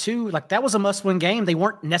coming up too. Like that was a must-win game. They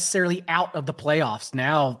weren't necessarily out of the playoffs.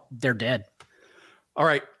 Now they're dead. All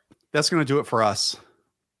right, that's going to do it for us.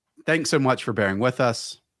 Thanks so much for bearing with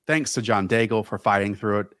us. Thanks to John Daigle for fighting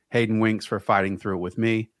through it. Hayden Winks for fighting through it with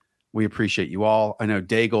me. We appreciate you all. I know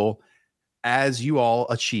Daigle as you all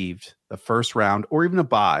achieved the first round or even a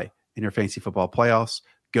bye in your fantasy football playoffs,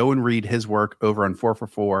 go and read his work over on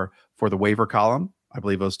 4for4 for the waiver column. I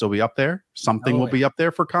believe it'll still be up there. Something will be up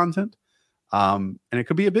there for content. And it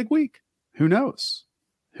could be a big week. Who knows?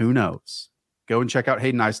 Who knows? Go and check out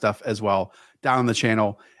Hayden I stuff as well down on the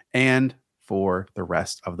channel and for the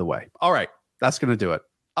rest of the way. All right. That's going to do it.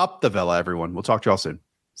 Up the villa, everyone. We'll talk to y'all soon.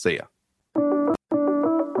 See ya.